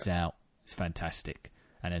 creeping kids out. It's fantastic.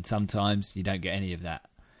 And then sometimes you don't get any of that.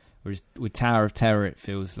 Whereas with Tower of Terror, it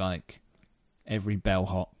feels like every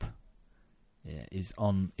bellhop is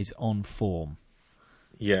on form.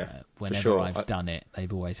 Yeah, whenever for sure. I've done it,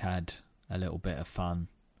 they've always had a little bit of fun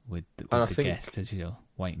with the guests as you're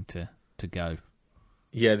waiting to go.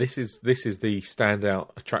 Yeah, this is the standout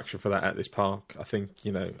attraction for that at this park. I think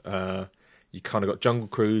you kind of got Jungle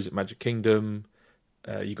Cruise at Magic Kingdom,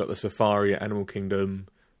 you got the Safari at Animal Kingdom,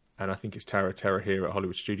 and I think it's Tower of Terror here at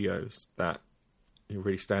Hollywood Studios that it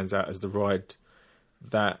really stands out as the ride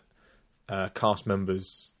that cast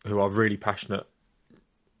members who are really passionate,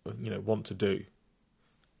 want to do.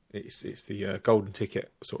 It's the golden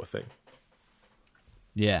ticket sort of thing.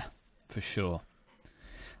 Yeah, for sure.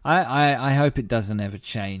 I hope it doesn't ever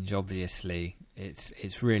change. Obviously,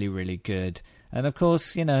 it's really, really good. And of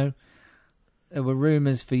course, there were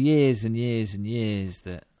rumours for years and years and years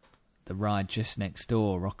that the ride just next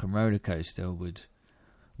door, Rock and Roller Coaster,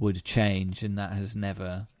 would change, and that has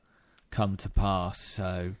never come to pass.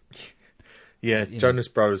 So Yeah, Jonas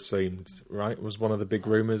Brothers seemed right. Was one of the big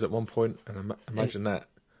rumours at one point, and imagine that.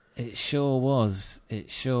 It sure was.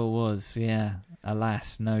 It sure was. Yeah.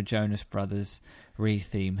 Alas, no Jonas Brothers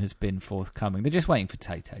re-theme has been forthcoming. They're just waiting for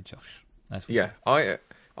Tay-Tay, Josh. That's what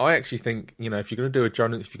I actually think, if you're going to do if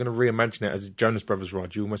you're going to reimagine it as a Jonas Brothers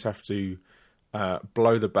ride, you almost have to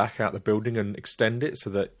blow the back out the building and extend it so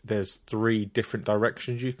that there's 3 different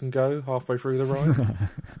directions you can go halfway through the ride.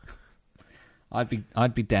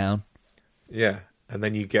 I'd be down. Yeah, and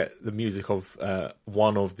then you get the music of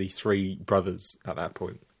one of the 3 brothers at that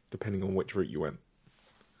point, depending on which route you went.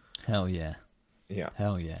 Hell yeah. Yeah.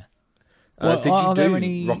 Hell yeah. Did you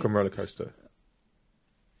do Rock and Roller Coaster?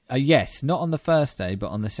 Yes, not on the first day, but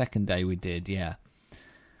on the second day we did, yeah.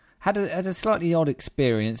 Had a slightly odd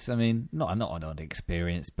experience. I mean, not an odd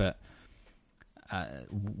experience, but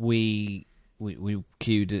we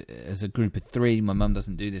queued as a group of 3. My mum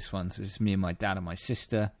doesn't do this one, so it's me and my dad and my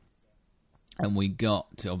sister. And we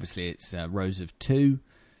got to, obviously, it's rows of 2.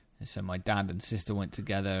 So my dad and sister went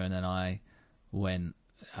together, and then I went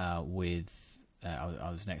with... I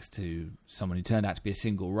was next to someone who turned out to be a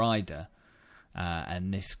single rider.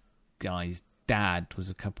 And this guy's dad was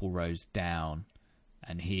a couple rows down,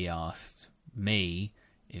 and he asked me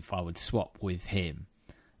if I would swap with him.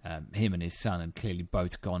 Him and his son had clearly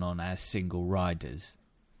both gone on as single riders.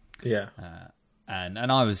 Yeah. And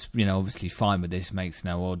I was, obviously fine with this. Makes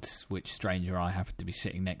no odds which stranger I happened to be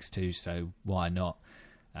sitting next to, so why not?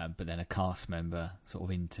 But then a cast member sort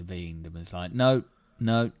of intervened and was like, no,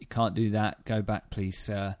 you can't do that. Go back, please,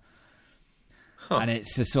 sir. Huh. And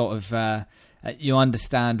it's a sort of... you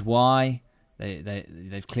understand why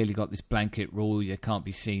they've clearly got this blanket rule. They can't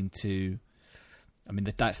be seen to. I mean,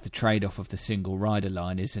 that's the trade-off of the single rider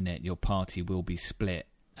line, isn't it? Your party will be split,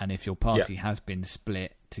 and if your party has been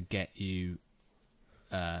split to get you,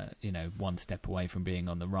 one step away from being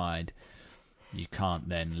on the ride, you can't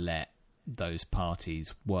then let those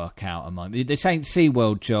parties work out among. This ain't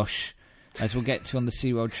SeaWorld, Josh, as we'll get to on the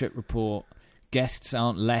SeaWorld trip report. Guests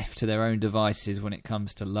aren't left to their own devices when it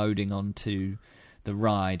comes to loading onto the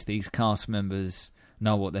ride. These cast members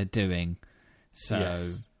know what they're doing. So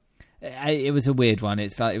it was a weird one.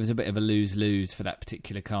 It's like it was a bit of a lose-lose for that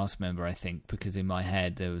particular cast member, I think, because in my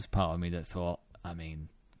head there was part of me that thought, I mean,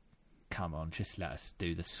 come on, just let us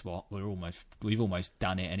do the swap. We've almost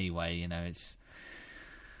done it anyway, it's...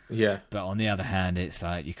 Yeah. But on the other hand, it's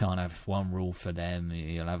like you can't have one rule for them.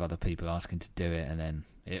 You'll have other people asking to do it, and then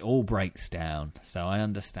it all breaks down. So I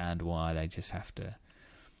understand why they just have to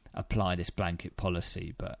apply this blanket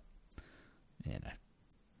policy, but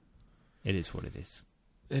it is what it is.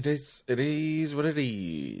 It is what it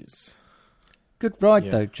is. Good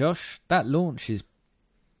ride though, Josh. That launch is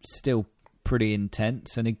still pretty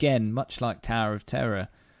intense, and again, much like Tower of Terror,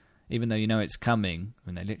 even though you know it's coming,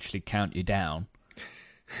 when they literally count you down,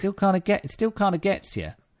 still kind of gets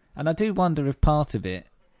you. And I do wonder if part of it,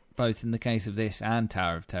 both in the case of this and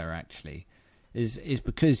Tower of Terror, actually, is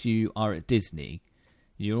because you are at Disney,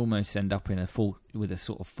 you almost end up with a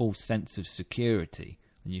sort of false sense of security,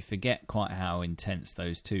 and you forget quite how intense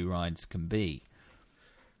those 2 rides can be.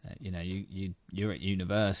 You're at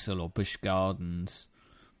Universal or Busch Gardens,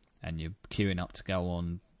 and you're queuing up to go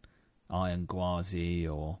on Iron Gwazi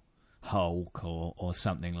or Hulk or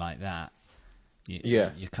something like that.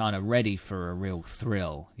 You're kind of ready for a real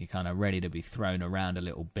thrill. You're kind of ready to be thrown around a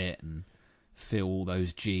little bit and feel all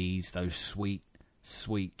those G's, those sweet,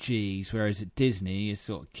 sweet G's. Whereas at Disney, you're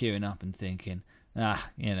sort of queuing up and thinking,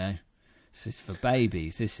 this is for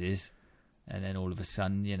babies, this is. And then all of a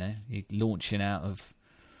sudden, you're launching out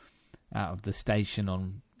of the station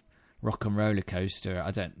on Rock and Roller Coaster. I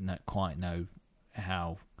don't quite know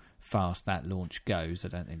how fast that launch goes. I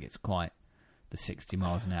don't think it's quite the 60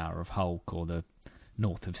 miles an hour of Hulk or the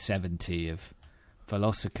north of 70 of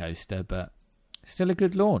Velocicoaster, but still a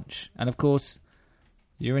good launch. And of course,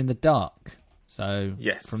 you're in the dark, so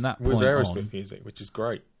from that point with Aerosmith on, music, which is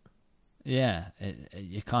great. Yeah,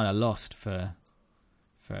 you're kind of lost for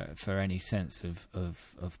any sense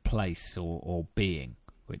of place or being,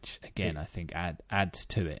 which again I think adds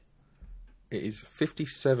to it. It is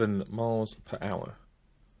 57 miles per hour.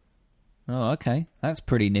 Oh, okay, that's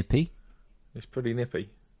pretty nippy. It's pretty nippy.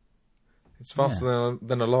 It's faster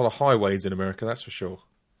than a lot of highways in America, that's for sure.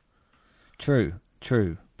 True,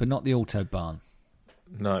 but not the Autobahn.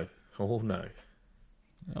 No. Oh, no.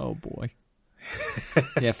 Oh, boy.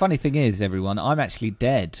 Yeah, funny thing is, everyone, I'm actually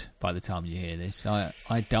dead by the time you hear this.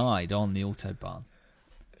 I died on the Autobahn.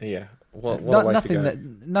 Yeah. What a way to go.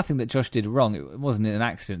 Nothing that Josh did wrong. It wasn't an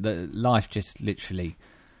accident. That life just literally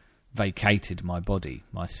vacated my body.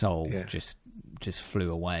 My soul just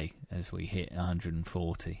flew away as we hit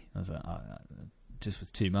 140. I was like, just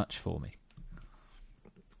was too much for me.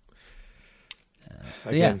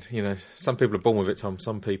 Again, some people are born with it, Tom.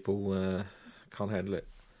 Some people can't handle it.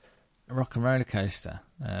 Rock and Roller Coaster,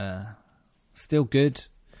 still good.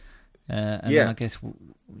 And then I guess,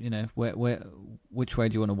 which way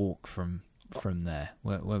do you want to walk from there?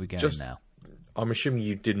 Where are we going now? I'm assuming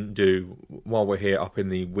you didn't do, while we're here up in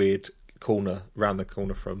the weird corner, round the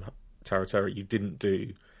corner from Tower of Terror, you didn't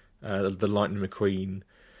do the Lightning McQueen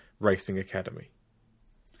Racing Academy.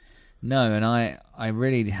 No, and I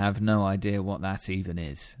really have no idea what that even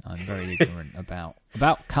is. I'm very ignorant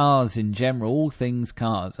about cars in general, all things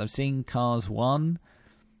cars. I've seen Cars 1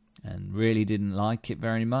 and really didn't like it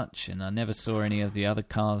very much, and I never saw any of the other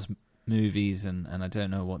Cars movies, and I don't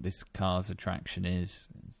know what this Cars attraction is.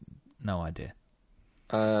 No idea.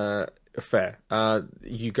 Fair.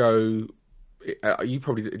 You go... you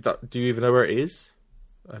probably... Do you even know where it is?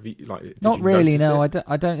 Have you, not really, no.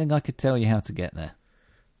 I don't think I could tell you how to get there.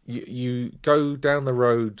 You go down the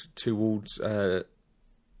road towards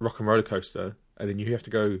Rock and Roller Coaster, and then you have to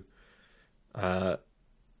go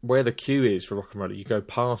where the queue is for Rock and Roller. You go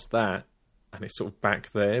past that, and it's sort of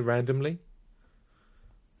back there randomly.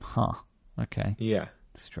 Huh. Okay. Yeah.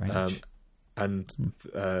 Strange.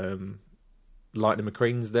 Lightning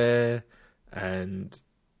McQueen's there, and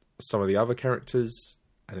some of the other characters,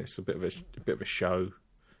 and it's a bit of a show.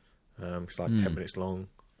 It's like 10 minutes long.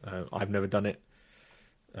 I've never done it.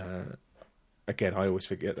 Again, I always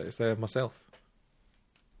forget that it's there myself.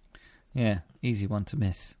 Yeah, easy one to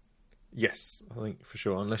miss. Yes, I think for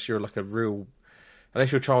sure. Unless your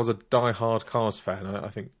child's a die-hard Cars fan, I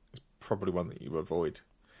think it's probably one that you avoid.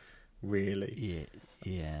 Really.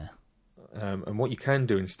 Yeah. And what you can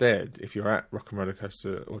do instead, if you're at Rock and Roller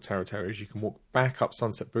Coaster or Tower of Terror, is you can walk back up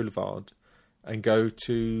Sunset Boulevard and go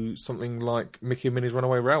to something like Mickey and Minnie's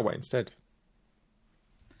Runaway Railway instead.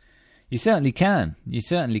 You certainly can.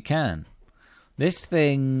 This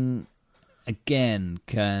thing, again,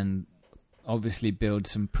 can obviously build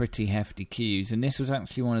some pretty hefty queues. And this was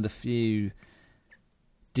actually one of the few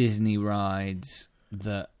Disney rides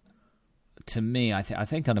that, to me, I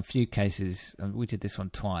think on a few cases, we did this one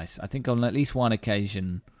twice. I think on at least one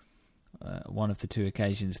occasion, one of the two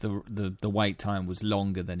occasions, the wait time was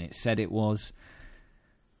longer than it said it was.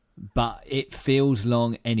 But it feels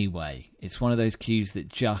long anyway. It's one of those queues that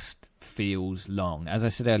just feels long. As I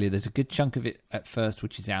said earlier, there's a good chunk of it at first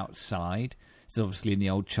which is outside. It's obviously in the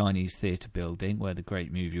old Chinese theatre building where the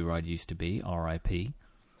Great Movie Ride used to be, R.I.P.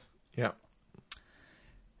 Yeah.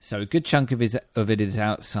 So a good chunk of it is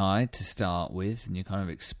outside to start with, and you're kind of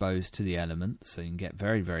exposed to the elements, so you can get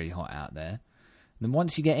very, very hot out there. And then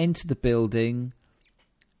once you get into the building,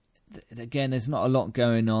 again, there's not a lot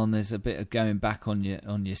going on. There's a bit of going back on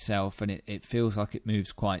yourself, and it feels like it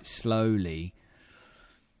moves quite slowly.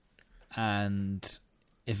 And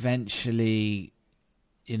eventually,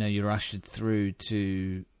 you're ushered through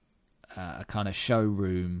to a kind of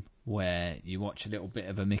showroom where you watch a little bit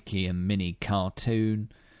of a Mickey and Minnie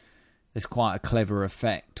cartoon. There's quite a clever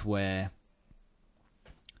effect where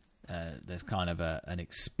there's kind of an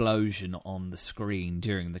explosion on the screen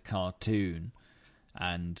during the cartoon,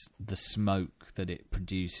 and the smoke that it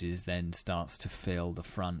produces then starts to fill the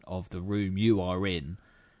front of the room you are in.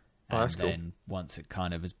 And then once it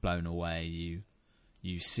kind of is blown away,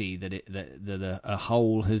 you see that a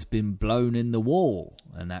hole has been blown in the wall,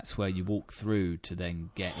 and that's where you walk through to then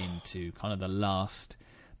get into kind of the last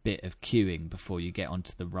bit of queuing before you get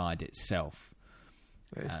onto the ride itself.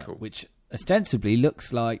 That is cool. Which ostensibly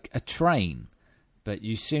looks like a train, but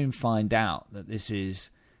you soon find out that this is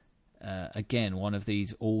again one of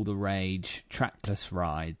these all-the-rage trackless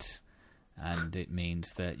rides, and it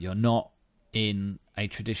means that you're not in a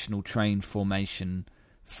traditional train formation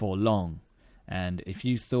for long. And if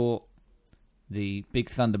you thought the Big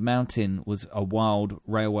Thunder Mountain was a wild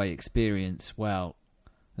railway experience, well,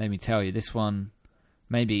 let me tell you, this one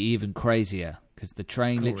may be even crazier, because the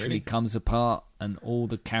train literally comes apart and all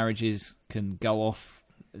the carriages can go off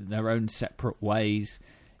their own separate ways.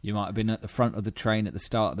 You might have been at the front of the train at the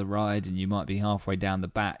start of the ride, and you might be halfway down the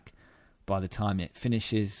back by the time it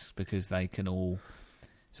finishes, because they can all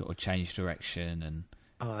sort of change direction, and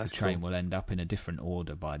the train will end up in a different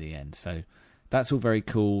order by the end. So that's all very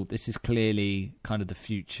cool. This is clearly kind of the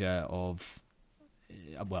future of...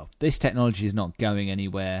 Well, this technology is not going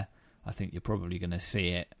anywhere. I think you're probably going to see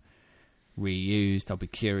it reused. I'll be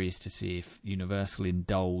curious to see if Universal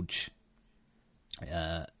indulge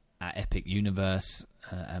at Epic Universe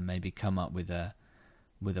and maybe come up with a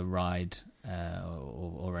ride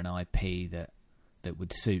or an IP that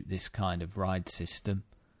would suit this kind of ride system.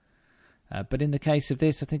 But in the case of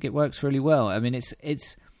this, I think it works really well. I mean,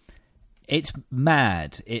 it's It's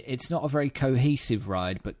mad. It's not a very cohesive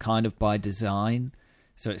ride, but kind of by design.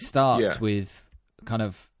 So it starts with kind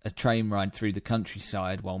of a train ride through the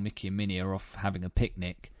countryside while Mickey and Minnie are off having a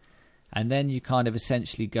picnic. And then you kind of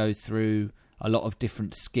essentially go through a lot of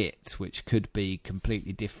different skits, which could be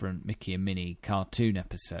completely different Mickey and Minnie cartoon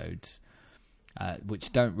episodes,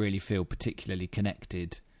 which don't really feel particularly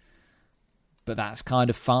connected. But that's kind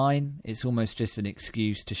of fine. It's almost just an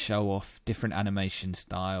excuse to show off different animation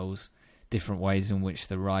styles, different ways in which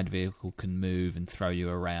the ride vehicle can move and throw you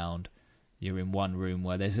around. You're in one room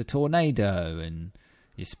where there's a tornado and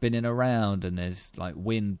you're spinning around and there's like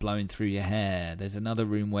wind blowing through your hair. There's another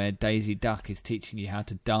room where Daisy Duck is teaching you how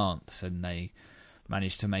to dance, and they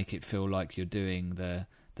manage to make it feel like you're doing the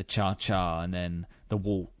cha-cha and then the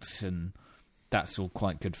waltz, and that's all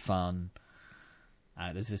quite good fun.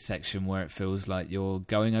 There's a section where it feels like you're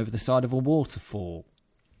going over the side of a waterfall.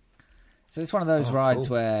 So it's one of those rides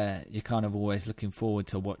where you're kind of always looking forward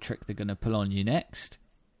to what trick they're going to pull on you next.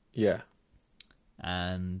 Yeah.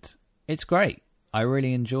 And it's great. I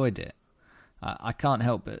really enjoyed it. I can't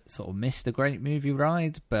help but sort of miss the Great Movie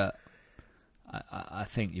Ride, but I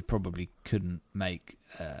think you probably couldn't make...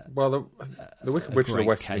 the Wicked Witch of the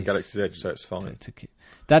West is in Galaxy's Edge, so it's fine.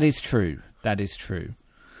 That is true. That is true.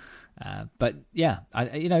 But yeah,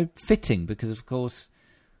 fitting, because of course,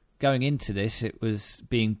 going into this, it was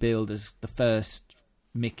being billed as the first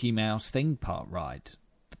Mickey Mouse theme park ride,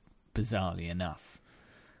 bizarrely enough.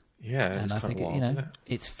 Yeah, and I think wild,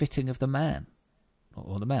 it's fitting of the man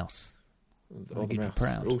or the mouse. Or the mouse.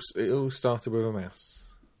 Proud. It all started with a mouse.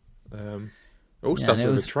 It all started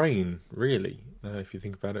with a train, really, if you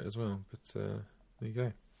think about it as well. But there you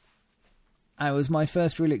go. It was my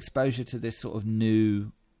first real exposure to this sort of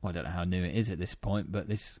new. Well, I don't know how new it is at this point, but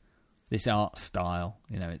this art style,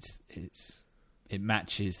 it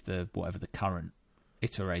matches whatever the current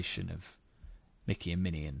iteration of Mickey and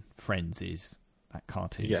Minnie and Friends is, that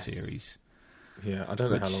cartoon series. Yeah, I don't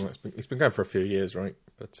know how long it's been going for a few years, right?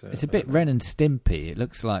 But it's a bit Ren and Stimpy. It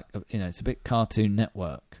looks like it's a bit Cartoon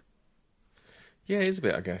Network. Yeah, it is a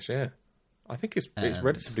bit, I guess. Yeah, I think it's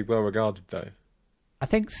relatively well regarded, though. I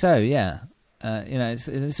think so. Yeah,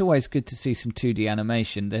 it's always good to see some 2D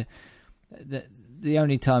animation. The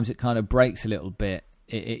only times it kind of breaks a little bit,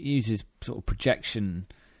 it uses sort of projection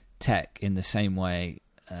tech in the same way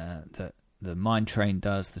that the Mine Train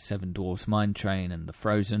does, the Seven Dwarfs Mine Train, and the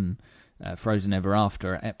Frozen Ever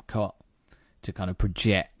After at Epcot, to kind of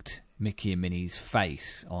project Mickey and Minnie's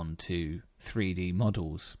face onto 3D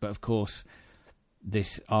models. But of course,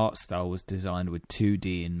 this art style was designed with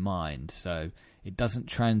 2D in mind, so it doesn't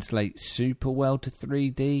translate super well to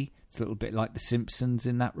 3D. It's a little bit like The Simpsons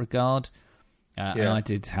in that regard. And I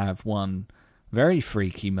did have one very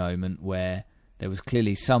freaky moment where there was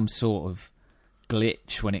clearly some sort of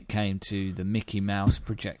glitch when it came to the Mickey Mouse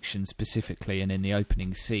projection specifically, and in the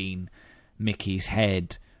opening scene, Mickey's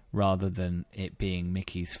head, rather than it being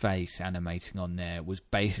Mickey's face animating on there, was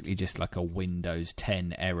basically just like a Windows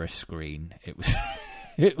 10 error screen. It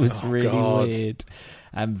was really weird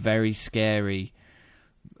and very scary.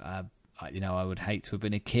 I would hate to have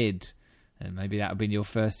been a kid, and maybe that would have been your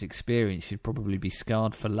first experience. You'd probably be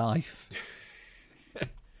scarred for life.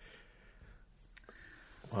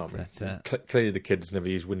 Well, clearly the kid's never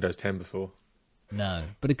used Windows 10 before. No,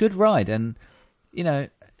 but a good ride, and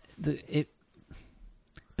bit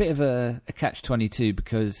of a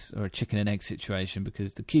catch-22 or a chicken and egg situation,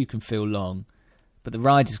 because the queue can feel long, but the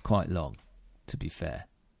ride is quite long. To be fair,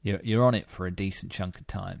 you're on it for a decent chunk of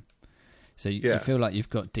time, so you feel like you've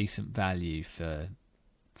got decent value for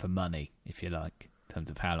money, if you like, in terms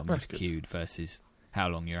of how long you've queued versus how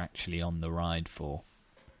long you're actually on the ride for.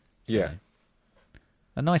 So, yeah.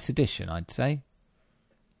 A nice addition, I'd say.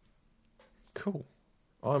 Cool.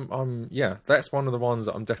 That's one of the ones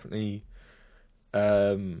that I'm definitely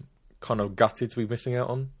kind of gutted to be missing out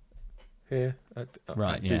on here at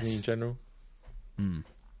Disney in general.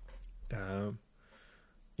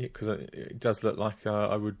 Because it does look like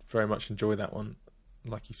I would very much enjoy that one,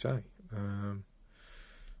 like you say.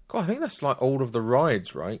 I think that's like all of the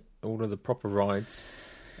rides, right? All of the proper rides.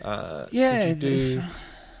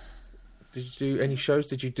 Did you do any shows?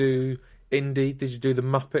 Did you do Indy? Did you do the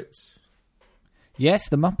Muppets? Yes,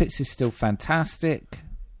 the Muppets is still fantastic.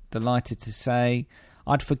 Delighted to say.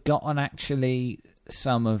 I'd forgotten actually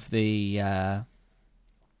some of the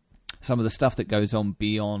stuff that goes on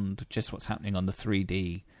beyond just what's happening on the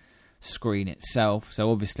 3D screen itself.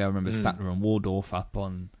 So obviously I remember Statler and Waldorf up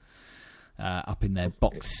in their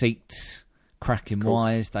box seats, cracking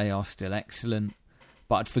wires. They are still excellent.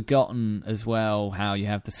 But I'd forgotten as well how you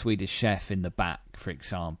have the Swedish chef in the back, for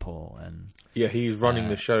example, and yeah, he's running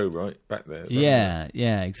the show right back there. Yeah,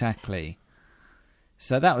 exactly.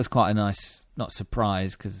 So that was quite a nice, not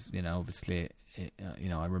surprise, because obviously,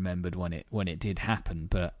 I remembered when it did happen,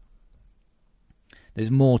 but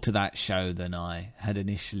there's more to that show than I had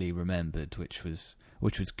initially remembered, which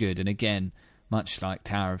was good. And again, much like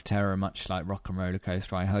Tower of Terror, much like Rock and Roller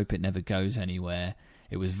Coaster, I hope it never goes anywhere.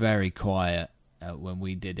 It was very quiet when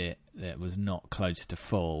we did it. It was not close to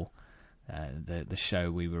full, the show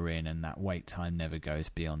we were in, and that wait time never goes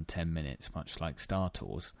beyond 10 minutes, much like Star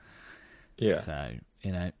Tours. Yeah. So,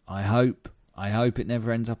 I hope it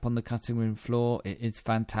never ends up on the cutting room floor. It's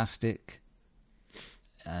fantastic.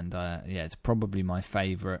 And it's probably my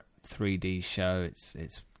favourite 3D show.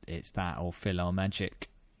 It's that or PhilharMagic.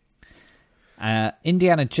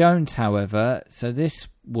 Indiana Jones, however, so this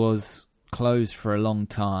was closed for a long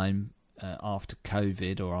time after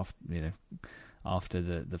COVID, or after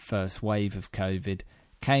the first wave of COVID.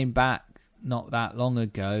 Came back not that long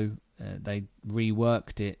ago. They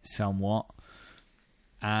reworked it somewhat,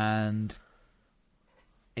 and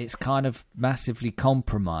it's kind of massively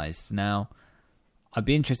compromised. Now, I'd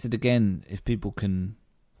be interested again if people can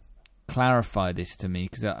clarify this to me,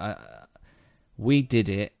 because we did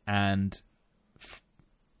it, and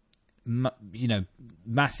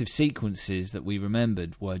massive sequences that we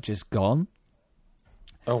remembered were just gone.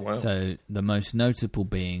 Oh wow! So the most notable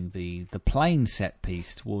being the plane set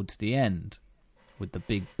piece towards the end, with the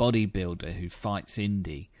big bodybuilder who fights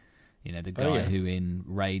Indy. The guy who in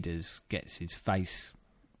Raiders gets his face,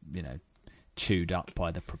 chewed up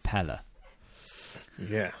by the propeller.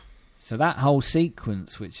 Yeah. So that whole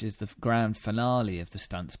sequence, which is the grand finale of the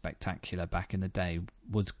Stunt Spectacular back in the day,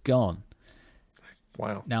 was gone.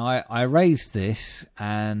 Wow. Now, I raised this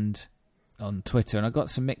on Twitter, and I got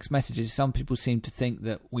some mixed messages. Some people seem to think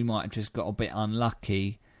that we might have just got a bit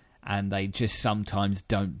unlucky, and they just sometimes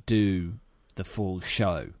don't do the full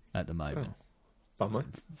show at the moment. Oh, bummer.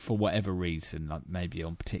 For whatever reason, like maybe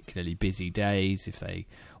on particularly busy days, if they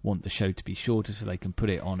want the show to be shorter so they can put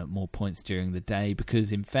it on at more points during the day.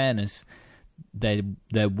 Because in fairness, there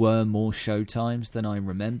were more show times than I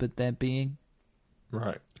remembered there being.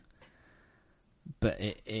 Right. But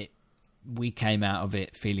we came out of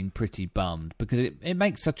it feeling pretty bummed, because it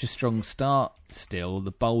makes such a strong start still.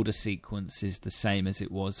 The boulder sequence is the same as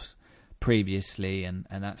it was previously, and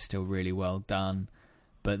that's still really well done.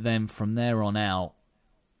 But then from there on out,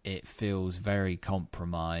 it feels very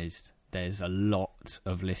compromised. There's a lot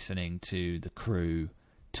of listening to the crew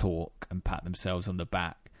talk and pat themselves on the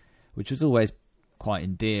back, which was always quite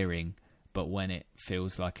endearing. But when it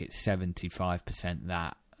feels like it's 75%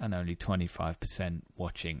 that and only 25%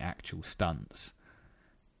 watching actual stunts,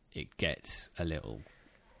 it gets a little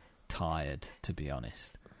tired, to be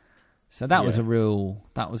honest. So that was a real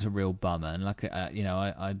bummer. And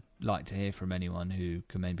I'd like to hear from anyone who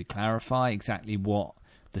can maybe clarify exactly what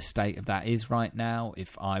the state of that is right now,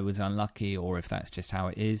 if I was unlucky or if that's just how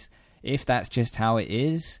it is. If that's just how it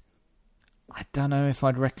is, I don't know if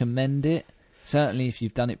I'd recommend it. Certainly if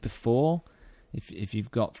you've done it before, if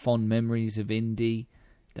you've got fond memories of Indy,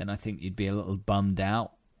 then I think you'd be a little bummed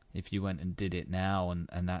out if you went and did it now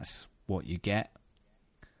and that's what you get.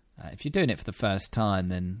 If you're doing it for the first time,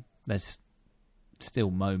 then there's still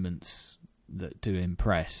moments that do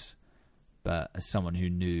impress. But as someone who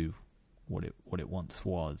knew what it once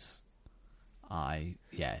was, I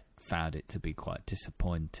found it to be quite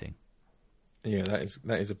disappointing. Yeah, that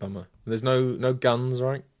is a bummer. There's no guns,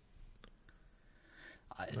 right?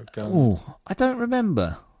 No guns. Oh, I don't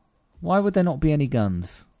remember. Why would there not be any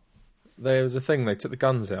guns? There was a thing, they took the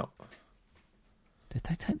guns out. Did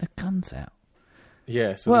they take the guns out?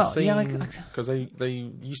 Yeah, so the scene, because they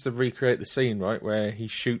used to recreate the scene, right, where he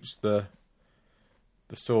shoots the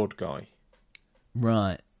sword guy.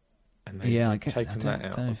 Right. And they've taken that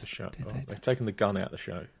out of the show. They've taken the gun out of the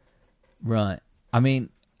show. Right. I mean,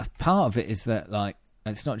 part of it is that, like,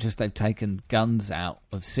 it's not just they've taken guns out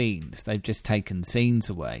of scenes, they've just taken scenes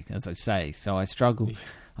away, as I say. So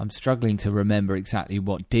I'm struggling to remember exactly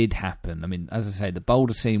what did happen. I mean, as I say, the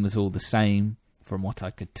boulder scene was all the same from what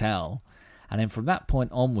I could tell. And then from that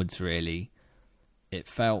point onwards, really, it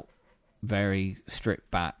felt very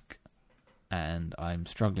stripped back. And I'm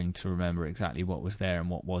struggling to remember exactly what was there and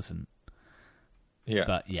what wasn't. Yeah.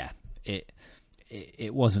 But yeah,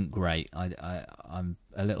 it wasn't great. I'm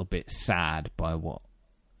a little bit sad by what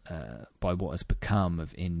has become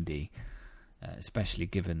of Indy, especially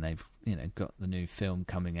given they've got the new film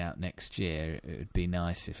coming out next year. It would be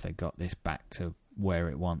nice if they got this back to where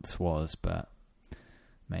it once was, but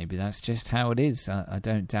maybe that's just how it is. I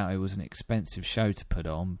don't doubt it was an expensive show to put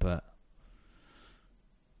on, but,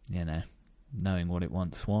 knowing what it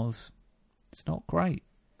once was, it's not great.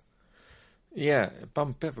 Yeah,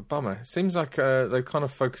 bit of a bummer. It seems like they kind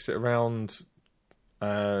of focus it around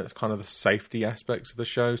kind of the safety aspects of the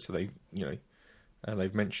show. So they,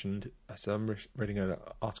 they've mentioned. So I'm reading an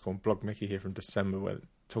article on Blog Mickey here from December where they're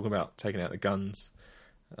talking about taking out the guns,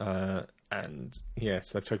 and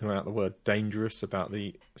so they've taken out the word dangerous about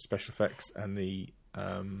the special effects and the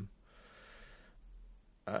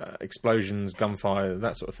explosions, gunfire,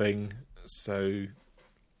 that sort of thing. So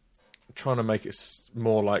trying to make it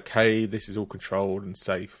more like, hey, this is all controlled and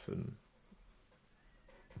safe, and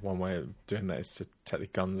one way of doing that is to take the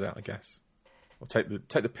guns out, I guess, or take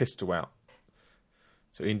the pistol out.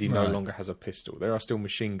 So Indy no longer has a pistol. There are still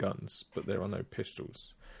machine guns, but there are no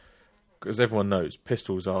pistols, because everyone knows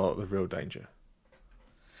pistols are the real danger.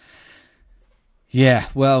 Yeah,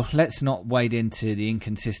 well, let's not wade into the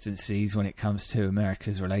inconsistencies when it comes to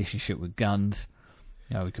America's relationship with guns.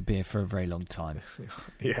 We could be here for a very long time.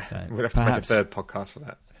 Yeah, so we'd have to make a third podcast for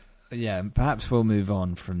that. Yeah, perhaps we'll move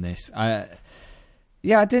on from this. I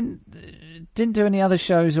didn't do any other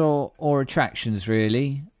shows or attractions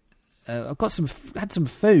really. I've got had some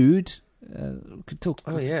food. We could talk.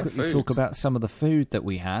 Talk about some of the food that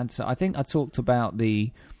we had. So I think I talked about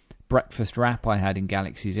the breakfast wrap I had in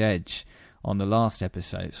Galaxy's Edge on the last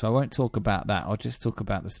episode. So I won't talk about that. I'll just talk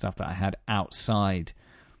about the stuff that I had outside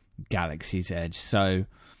Galaxy's Edge. So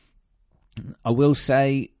I will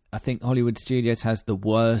say I think Hollywood Studios has the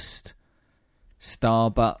worst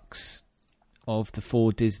Starbucks of the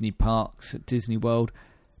 4 Disney parks at Disney World,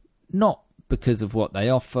 not because of what they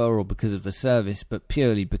offer or because of the service, but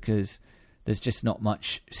purely because there's just not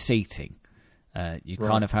much seating. You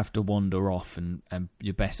kind of have to wander off, and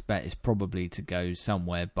your best bet is probably to go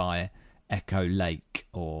somewhere by Echo Lake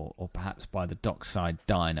or perhaps by the Dockside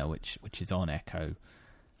Diner, which is on Echo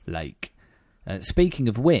Lake. Speaking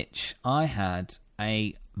of which, I had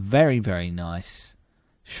a very, very nice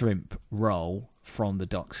shrimp roll from the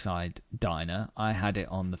Dockside Diner. I had it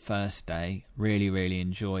on the first day, really, really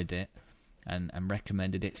enjoyed it, and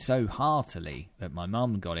recommended it so heartily that my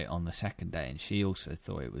mum got it on the second day, and she also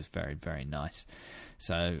thought it was very, very nice.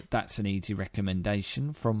 So that's an easy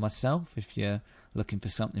recommendation from myself if you're looking for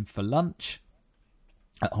something for lunch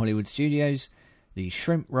at Hollywood Studios. The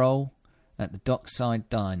shrimp roll at the Dockside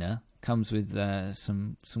Diner comes with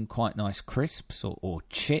some quite nice crisps or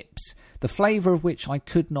chips, the flavour of which I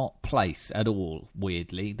could not place at all,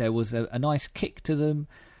 weirdly. There was a nice kick to them.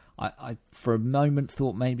 I for a moment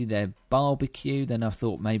thought maybe they're barbecue, then I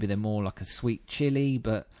thought maybe they're more like a sweet chili,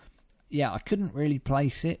 but yeah, I couldn't really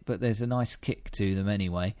place it, but there's a nice kick to them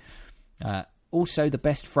anyway. Also, the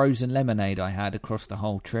best frozen lemonade I had across the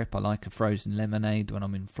whole trip. I like a frozen lemonade when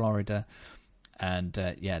I'm in Florida. And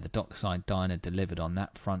the Dockside Diner delivered on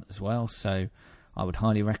that front as well. So I would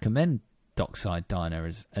highly recommend Dockside Diner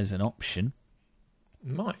as an option.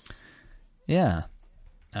 Nice. Yeah.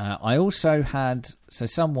 I also had, so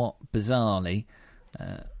somewhat bizarrely,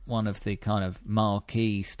 one of the kind of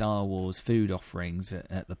marquee Star Wars food offerings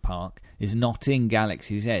at the park is not in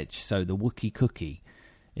Galaxy's Edge. So the Wookiee Cookie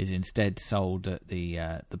is instead sold at the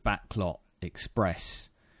Backlot Express,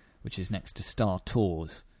 which is next to Star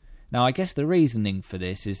Tours. Now, I guess the reasoning for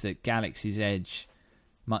this is that Galaxy's Edge,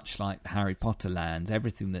 much like the Harry Potter lands,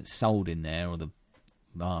 everything that's sold in there, or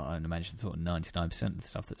I'd imagine sort of 99% of the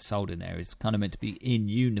stuff that's sold in there is kind of meant to be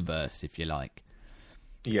in-universe, if you like.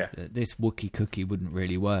 Yeah. This Wookiee cookie wouldn't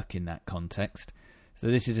really work in that context. So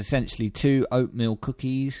this is essentially 2 oatmeal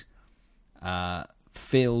cookies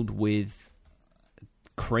filled with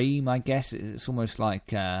cream, I guess. It's almost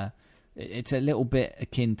like... it's a little bit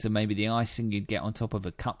akin to maybe the icing you'd get on top of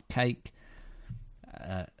a cupcake.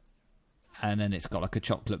 And then it's got like a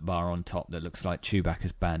chocolate bar on top that looks like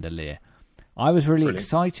Chewbacca's bandolier. I was really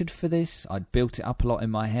excited for this. I'd built it up a lot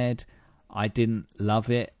in my head. I didn't love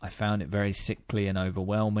it. I found it very sickly and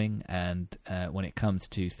overwhelming. And when it comes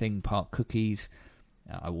to theme park cookies,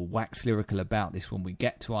 I will wax lyrical about this when we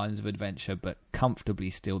get to Islands of Adventure, but comfortably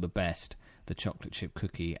still the best, the chocolate chip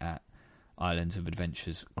cookie at Islands of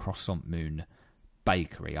Adventure's Croissant Moon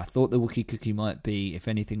Bakery. I thought the Wookiee cookie might be, if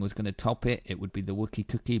anything was going to top it, it would be the Wookiee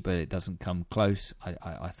cookie, but it doesn't come close.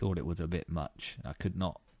 I thought it was a bit much. I could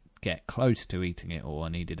not get close to eating it, or I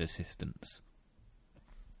needed assistance.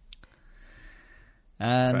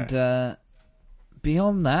 And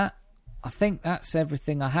beyond that, I think that's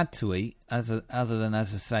everything I had to eat, other than,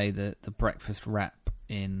 as I say, the breakfast wrap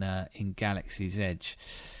in Galaxy's Edge.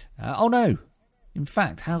 Oh no! In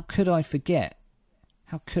fact, how could I forget?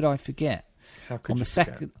 On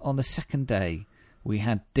the second day, we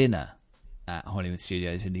had dinner at Hollywood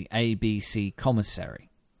Studios in the ABC commissary,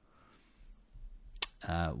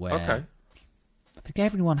 where I think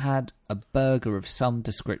everyone had a burger of some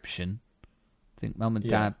description. I think Mum and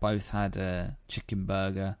Dad both had a chicken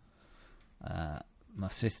burger. My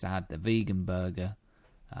sister had the vegan burger.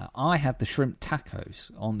 I had the shrimp tacos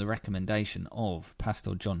on the recommendation of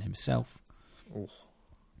Pastor John himself. Ooh.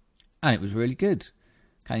 And it was really good.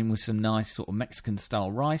 Came with some nice sort of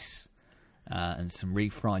Mexican-style rice and some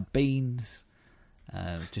refried beans.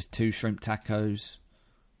 It was just 2 shrimp tacos.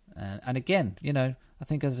 And again, you know, I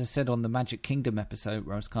think as I said on the Magic Kingdom episode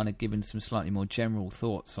where I was kind of giving some slightly more general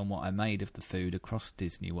thoughts on what I made of the food across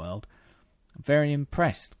Disney World, I'm very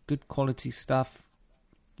impressed. Good quality stuff,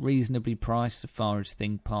 reasonably priced as far as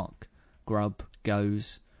theme park grub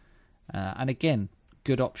goes. And again,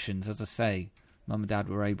 good options. As I say, Mum and Dad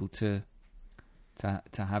were able to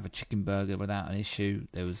have a chicken burger without an issue.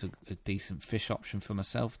 There was a decent fish option for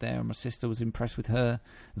myself there, and my sister was impressed with her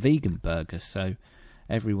vegan burger. So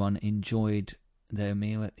everyone enjoyed their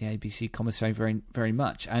meal at the ABC commissary very, very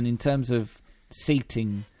much. And in terms of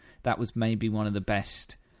seating, that was maybe one of the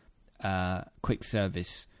best quick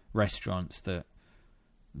service restaurants that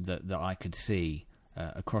I could see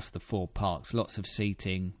across the 4 parks. Lots of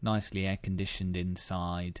seating, nicely air conditioned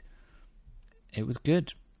inside. It was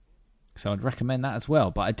good, so I'd recommend that as well.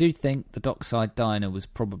 But I do think the Dockside Diner was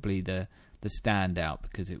probably the standout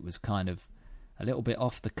because it was kind of a little bit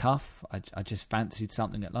off the cuff. I just fancied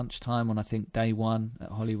something at lunchtime on, I think, day 1 at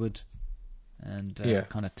Hollywood, and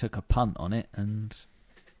kind of took a punt on it, and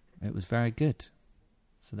it was very good.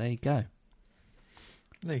 So there you go.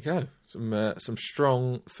 There you go. Some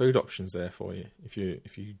strong food options there for you if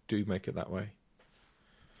you do make it that way.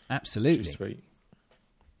 Absolutely. Too sweet.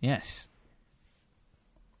 Yes.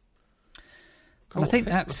 Cool. I think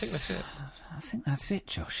that's it. I think that's it,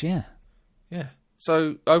 Josh. Yeah. Yeah.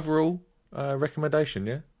 So overall, recommendation,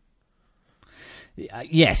 yeah.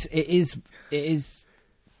 Yes, it is. It is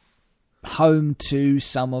home to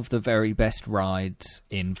some of the very best rides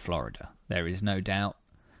in Florida. There is no doubt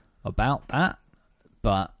about that.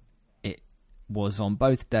 But it was on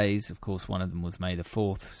both days. Of course, one of them was May the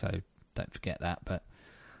 4th, so don't forget that. But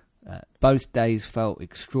both days felt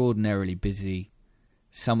extraordinarily busy.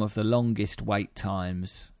 Some of the longest wait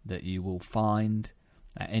times that you will find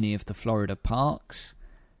at any of the Florida parks.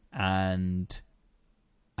 And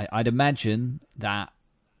I'd imagine that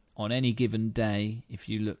on any given day, if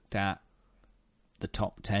you looked at the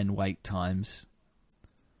top 10 wait times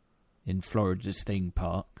in Florida's theme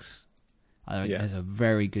parks, I think there's a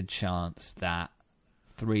very good chance that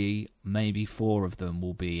 3, maybe 4 of them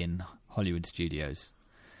will be in Hollywood Studios.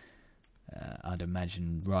 I'd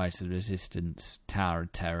imagine Rise of the Resistance, Tower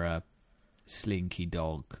of Terror, Slinky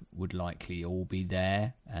Dog would likely all be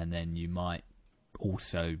there, and then you might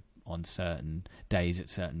also, on certain days at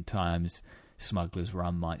certain times, Smuggler's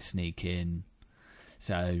Run might sneak in.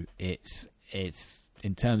 So it's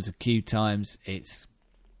in terms of queue times, it's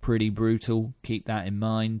pretty brutal. Keep that in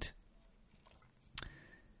mind.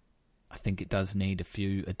 I think it does need a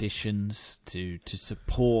few additions to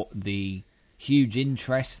support the huge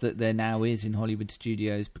interest that there now is in Hollywood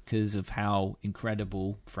Studios because of how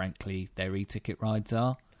incredible, frankly, their e-ticket rides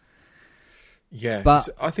are. Yeah, but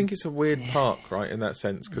I think it's a weird park, right, in that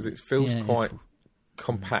sense, because it feels quite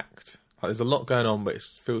compact. Like, there's a lot going on, but it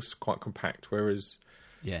feels quite compact, whereas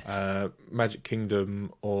Magic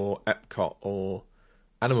Kingdom or Epcot or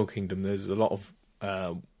Animal Kingdom, there's a lot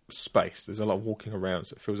of space. There's a lot of walking around,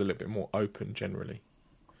 so it feels a little bit more open generally.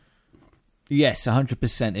 Yes,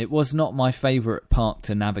 100%. It was not my favourite park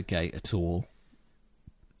to navigate at all,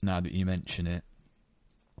 now that you mention it.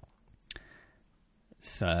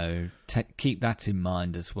 So keep that in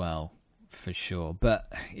mind as well, for sure.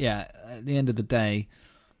 But, yeah, at the end of the day,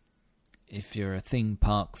 if you're a theme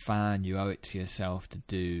park fan, you owe it to yourself to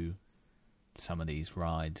do some of these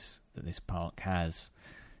rides that this park has.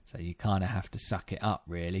 So you kind of have to suck it up,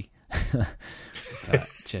 really. But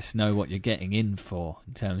just know what you're getting in for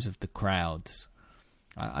in terms of the crowds.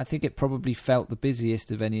 I think it probably felt the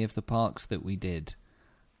busiest of any of the parks that we did.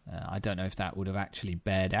 I don't know if that would have actually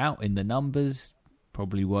bared out in the numbers.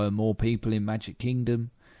 Probably were more people in Magic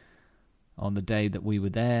Kingdom on the day that we were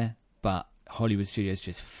there. But Hollywood Studios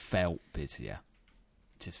just felt busier.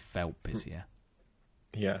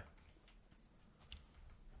 Yeah.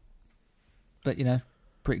 But, you know,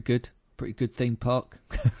 pretty good theme park.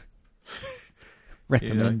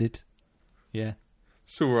 Recommended. Yeah.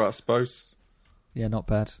 It's all right, I suppose. Yeah, not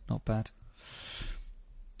bad.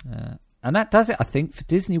 And that does it, I think, for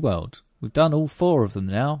Disney World. We've done all 4 of them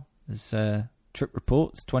now. There's trip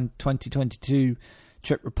reports, 2022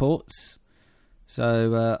 trip reports.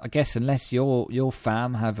 So I guess unless your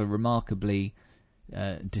fam have a remarkably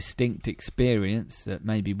distinct experience that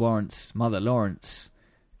maybe warrants Mother Lawrence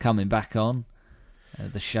coming back on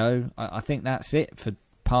the show, I think that's it for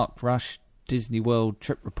Park Rush Disney World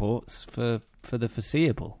trip reports for the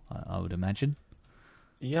foreseeable, I would imagine.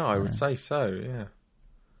 Yeah, I would say so, yeah.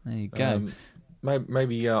 There you go.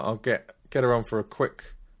 Maybe I'll get her on for a quick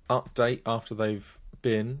update after they've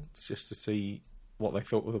been, just to see what they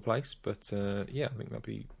thought of the place. But yeah, I think that'd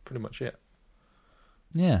be pretty much it.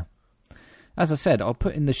 Yeah. As I said, I'll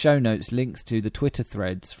put in the show notes links to the Twitter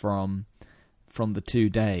threads from the 2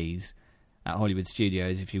 days at Hollywood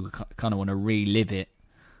Studios if you kind of want to relive it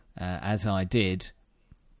as I did.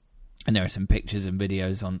 And there are some pictures and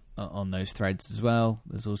videos on those threads as well.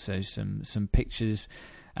 There's also some pictures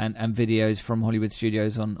and videos from Hollywood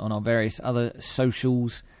Studios on our various other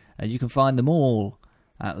socials. You can find them all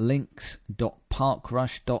at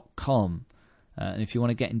links.parkrush.com. And if you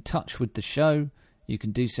want to get in touch with the show, you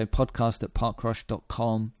can do so,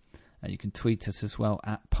 podcast@parkrush.com. You can tweet us as well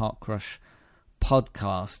at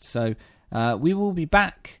parkrushpodcast. So we will be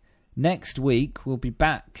back next week. We'll be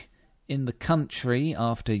back in the country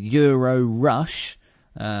after Euro Rush.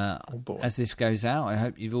 As this goes out, I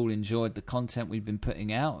hope you've all enjoyed the content we've been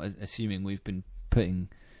putting out, assuming we've been putting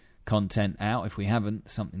content out. If we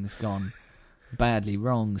haven't, something's gone badly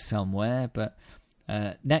wrong somewhere. But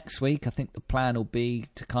next week, I think the plan will be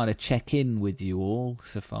to kind of check in with you all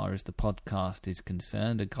so far as the podcast is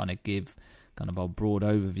concerned, and kind of give kind of our broad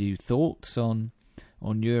overview thoughts on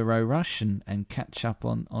Euro Rush and catch up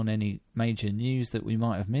on any major news that we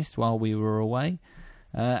might have missed while we were away.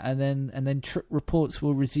 And then trip reports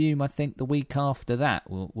will resume, I think, the week after that.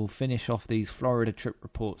 We'll finish off these Florida trip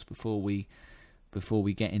reports before we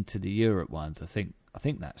get into the Europe ones. I think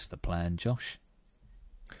that's the plan, Josh.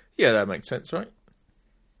 Yeah, that makes sense, right?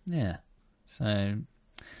 Yeah. So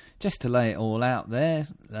just to lay it all out there,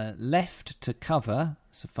 left to cover,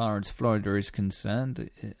 so far as Florida is concerned,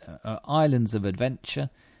 Islands of Adventure,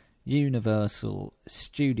 Universal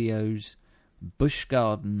Studios, Busch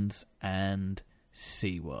Gardens, and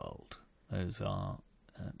SeaWorld. Those are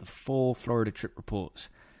the 4 Florida trip reports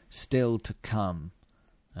still to come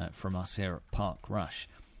from us here at Park Rush.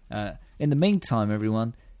 In the meantime,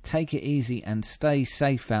 everyone, take it easy and stay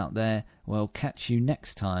safe out there. We'll catch you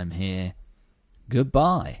next time here.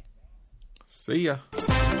 Goodbye. See ya.